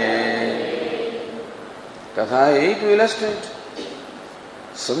 तथा ही to illustrate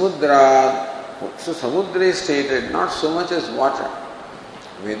samudra. So samudra is stated not so much as water.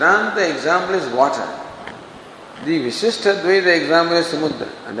 Vedanta example is water. The Vishishtadvaita example is samudra.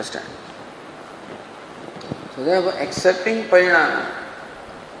 Understand? So therefore, accepting parinama,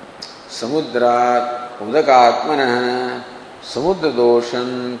 samudrat udakatmanah, samudra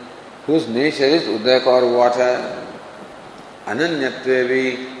doshan, whose nature is udak or water,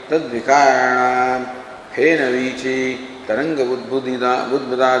 ananyatvevi tadvikaranam, hena vichi taranga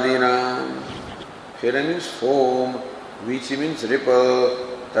budbudadinam. Hena means foam, vichi means ripple,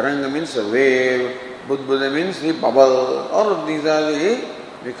 taranga means a wave, budbuda means the bubble. All of these are the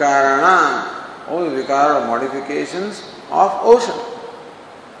vikarana. All vikara modifications of ocean,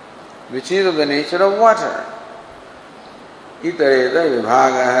 which is of the nature of water. Itareta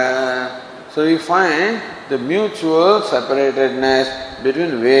vibhagaha. So we find the mutual separatedness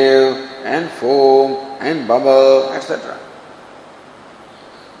between wave and foam and bubble, etc.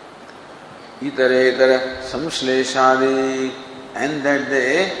 Itareta samshleshadi, and that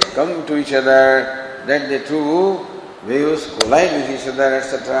they come to each other, that the two waves collide with each other,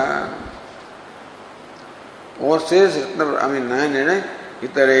 etc. Or says,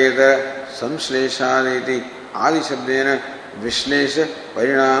 itareta samshleshaditi adi shabdena vishlesha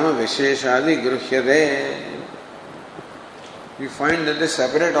parinama visheshadi gruhyate. We find that they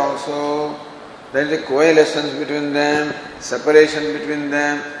separate also, that the coalescence between them, separation between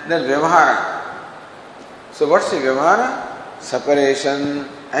them, then vyavahara. So what's the vyavahara? Separation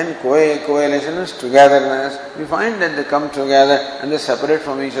and coalescence is togetherness. We find that they come together and they separate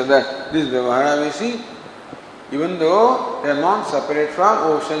from each other. This vyavahara we see. Even though they are not separate from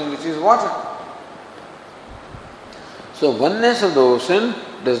ocean, which is water. So oneness of the ocean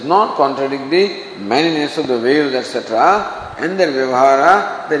does not contradict the manyness of the waves, etc. and their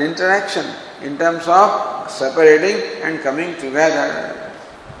vyavahara, their interaction in terms of separating and coming together.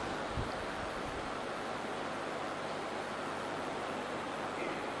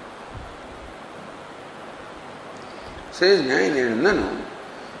 Says Nyayanirandanu,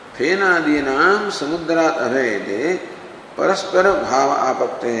 फेनादीनां समुद्रात् अभेदे परस्पर भाव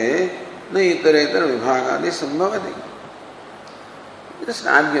आपत्ते न इतरेतर विभागादि संभवति. Just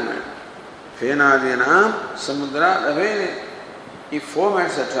an argument. फेनादीनां समुद्रात् अभेदे. If foam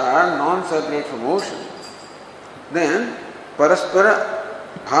etc. are non-separate from ocean, then paraspara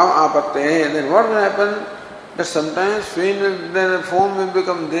bhava apattehe, then what will happen? That sometimes the foam will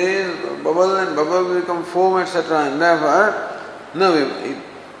become there, bubble and bubble will become foam, etc. And therefore,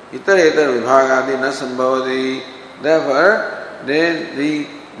 itaretar vibhagadi na sambhavati. Therefore, then the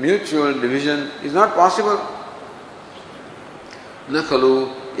mutual division is not possible. Na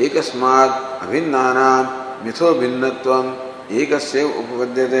khalu ekasmad abhinnanam mitho bhinnatvam ekasya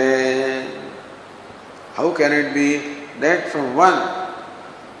upapadyate. How can it be that from one,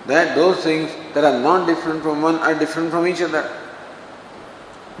 that those things that are not different from one are different from each other?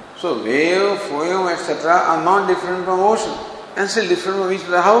 So wave, foam, etc. are not different from ocean and still different from each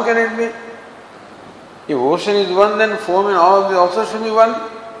other. How can it be? If ocean is one, then foam and all of this also should be one.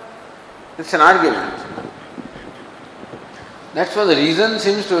 It's an argument. That's what the reason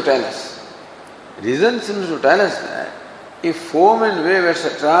seems to tell us. Reason seems to tell us that if foam and wave,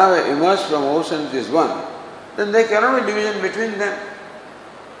 etc., were emerged from ocean which is one, then there cannot be division between them.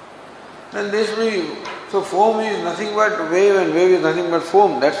 Then there should be, so foam is nothing but wave and wave is nothing but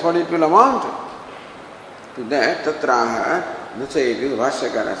foam. That's what it will amount to. To that, tatraha, Nachayati,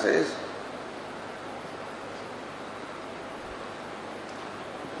 Bhashyakara says,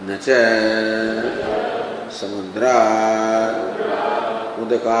 Nacha samudra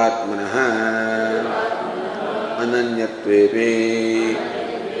udakatmanaha ananyatvepi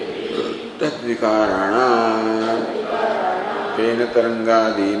tadvikarana pena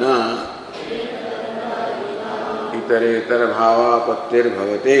tarangadina itaretar bhavapattir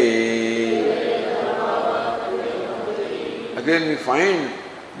bhavate. Again we find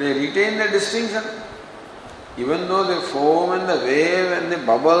they retain the distinction. Even though the foam and the wave and the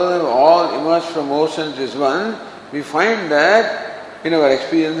bubble have all emerged from oceans is one, we find that in our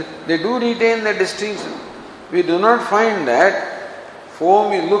experience they do retain the distinction. We do not find that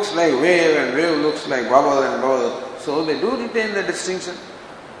foam looks like wave and wave looks like bubble and bubble. So they do retain the distinction.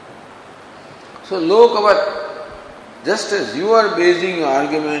 So lokavat, just as you are basing your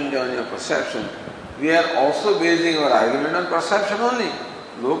argument on your perception, we are also basing our argument on perception only.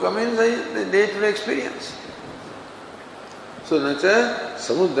 Loka means the day-to-day experience. So nacha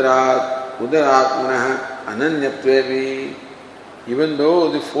samudrat udaratmanah ananyatvevi. Even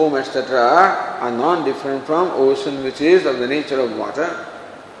though the foam etc. are non-different from ocean which is of the nature of water,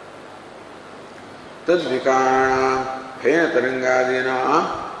 tadvikarana phena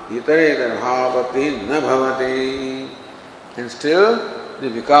tarangadina itaretar bhavapati na bhavati. And still the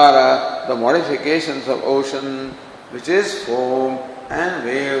vikara, the modifications of ocean which is foam and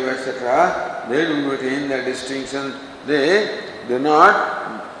wave etc., they do retain their distinction. They do not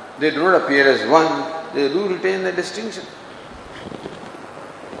appear as one, they do retain the distinction.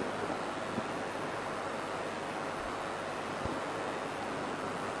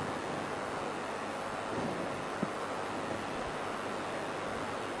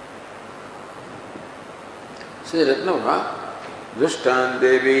 Say Ratnava, Drustan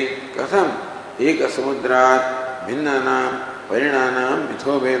Devi Katham Eka Samudrat Bhinnanam Parinanam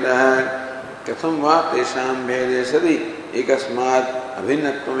Mitho Vedah Katham Va Tesham Vede Sadi Ekasmad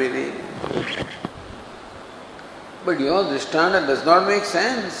Abhinattvamiti. But your Drishtanta does not make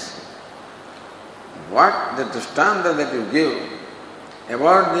sense. What the Drishtanta that you give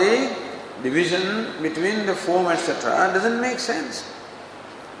about the division between the foam etc. doesn't make sense.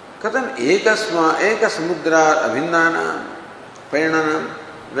 Katham eka samudra abhinnana parinanam.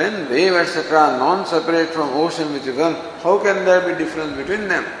 When wave etc. are non-separate from ocean which is one, how can there be difference between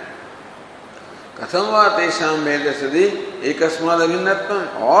them? Katham va tesham vedasadi ekasmad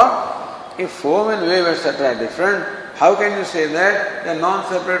abhinnatvam. Or if foam and wave etc. are different, how can you say that they are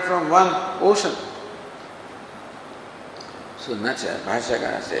non-separate from one ocean? So Nacha,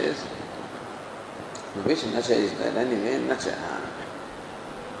 Bhashyakara says, which Nacha is that anyway? Nacha.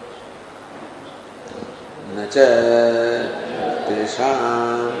 Nacha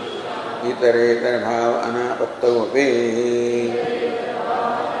tesham itaretar bhav anapattavapi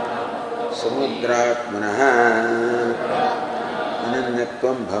samudratmanaha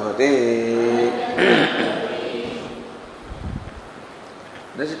ananyatvam bhavati.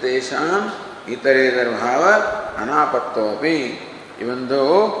 Nacha tesham itaretar bhava anapattavapi. Even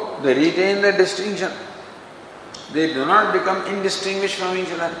though they retain the distinction, they do not become indistinguished from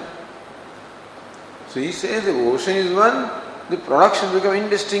each other. So he says the ocean is one, the products should become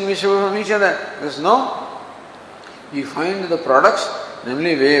indistinguishable from each other. There's no. You find the products,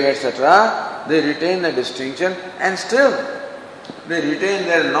 namely wave, etc., they retain the distinction and still they retain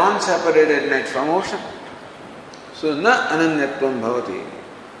their non-separatedness from ocean. So na ananyatvam bhavati.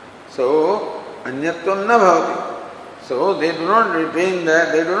 So anyatvam na bhavati. So they do not retain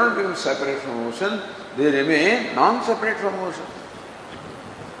that, they do not become separate from ocean, they remain non-separate from ocean.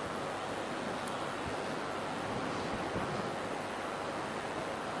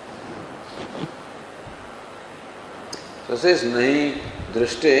 So says, nahi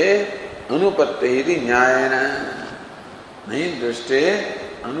drishte anupattihi nyayana. Nahi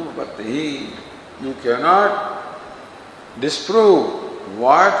drishte anupattihi. You cannot disprove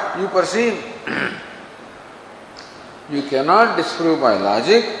what you perceive. You cannot disprove by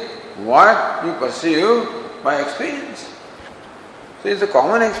logic what you perceive by experience. So it's a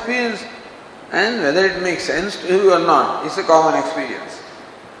common experience, and whether it makes sense to you or not, it's a common experience.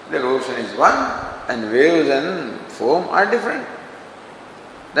 The ocean is one, and waves and foam are different.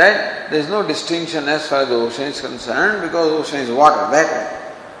 that there is no distinction as far as the ocean is concerned, because ocean is water, that way.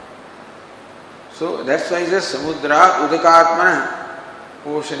 So that's why it says samudra udakatmana.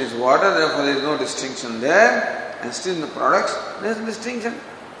 Ocean is water, therefore there is no distinction there, and still in the products there is a distinction.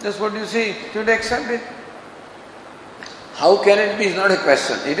 That's what you see. You have to accept it. How can it be? It's not a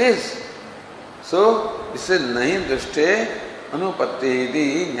question. It is. So this is nahi dushte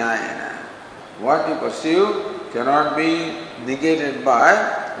anupattihiti nyayana. What you pursue cannot be negated by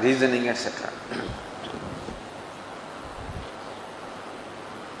reasoning, etc.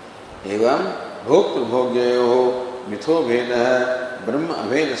 एवं भोक्तृ भोग्ययोः मिथो भेदः ब्रह्म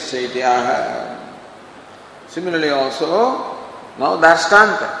अभेदस्य इत्याह. Similarly also, now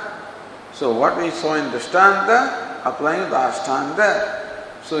Dashtanta. So what we saw in Dashtanta, applying Dashtanta.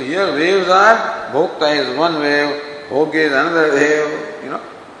 So here waves are, Bhokta is one wave, Bhogya is another wave,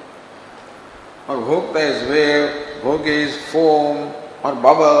 Or Bhokta is wave, Bhogya is foam, or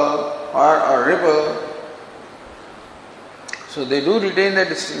bubble, or ripple. So they do retain that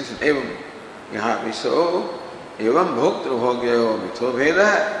distinction. Evam. Yaha we saw, Evam Bhoktru Bhogyayo Mitho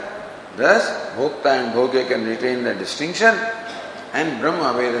Veda. Thus, Bhokta and Bhogya can retain the distinction, and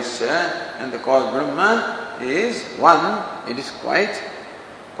Brahma Vedasya, and the cause Brahma is one. It is quite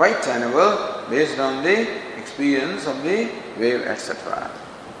tenable based on the experience of the wave, etc.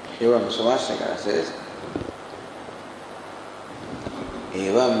 Evam Suvasakara says,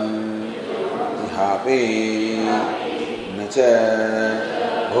 Evam Ihapi Nacha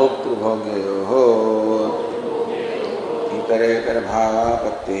Bhoktru Bhogyayoho इतरेतर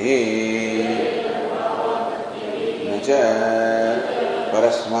भावापत्तिः न च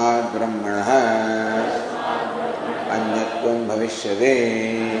परस्माद् ब्रह्मणः अन्यत्वं भविष्यति.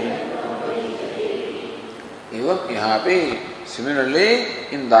 Evam ihapi. Similarly,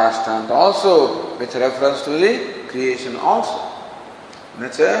 in Dashtanta also, with reference to the creation also. न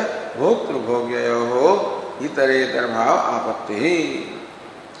च भोक्तृ भोग्ययोः इतरेतर भावापत्तिः.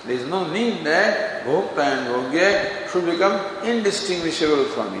 There is no need that Bhokta and Bhogya should become indistinguishable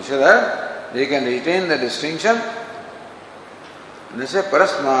from each other. They can retain the distinction. Nase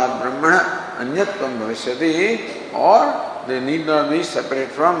parasmad brahmana anyatvam bhavishyati, or they need not be separate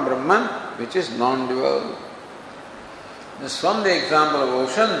from Brahman, which is non-dual. This from the example of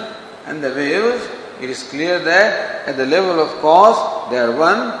ocean and the waves, it is clear that at the level of cause they are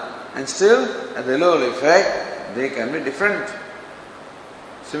one, and still at the level of effect they can be different.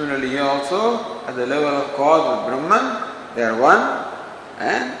 Similarly here also, at the level of cause with Brahman, they are one,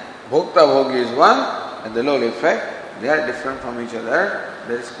 and Bhokta Bhogya is one. At the level of effect, they are different from each other.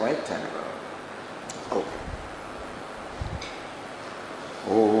 That is quite tenable. Okay.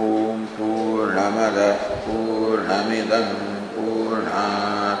 Om Purnamada Purnamidam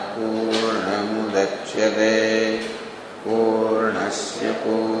Purnat Purnamudachyate Purnasya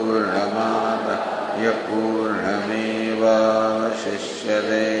Purnamada Yapurnameva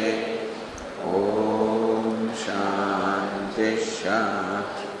Shishyate. Om Shanti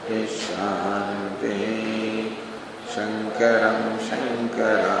Shanti Shanti. Shankaram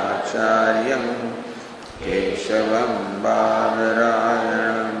Shankaracharyam Keshavam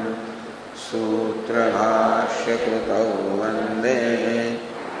Badarayanam Sutra Bhashya Krutau Vande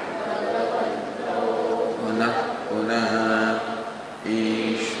Punah Punah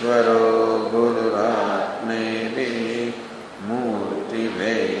Ishvaro Gururatmeti Murti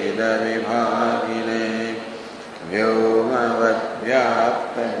Veda Vibhagine Vyomavad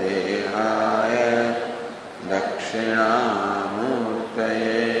Vyapta Dehaya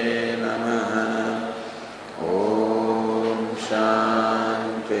Dakshinamurtaye Namaha. Om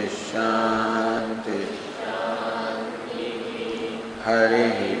Shanti Shanti.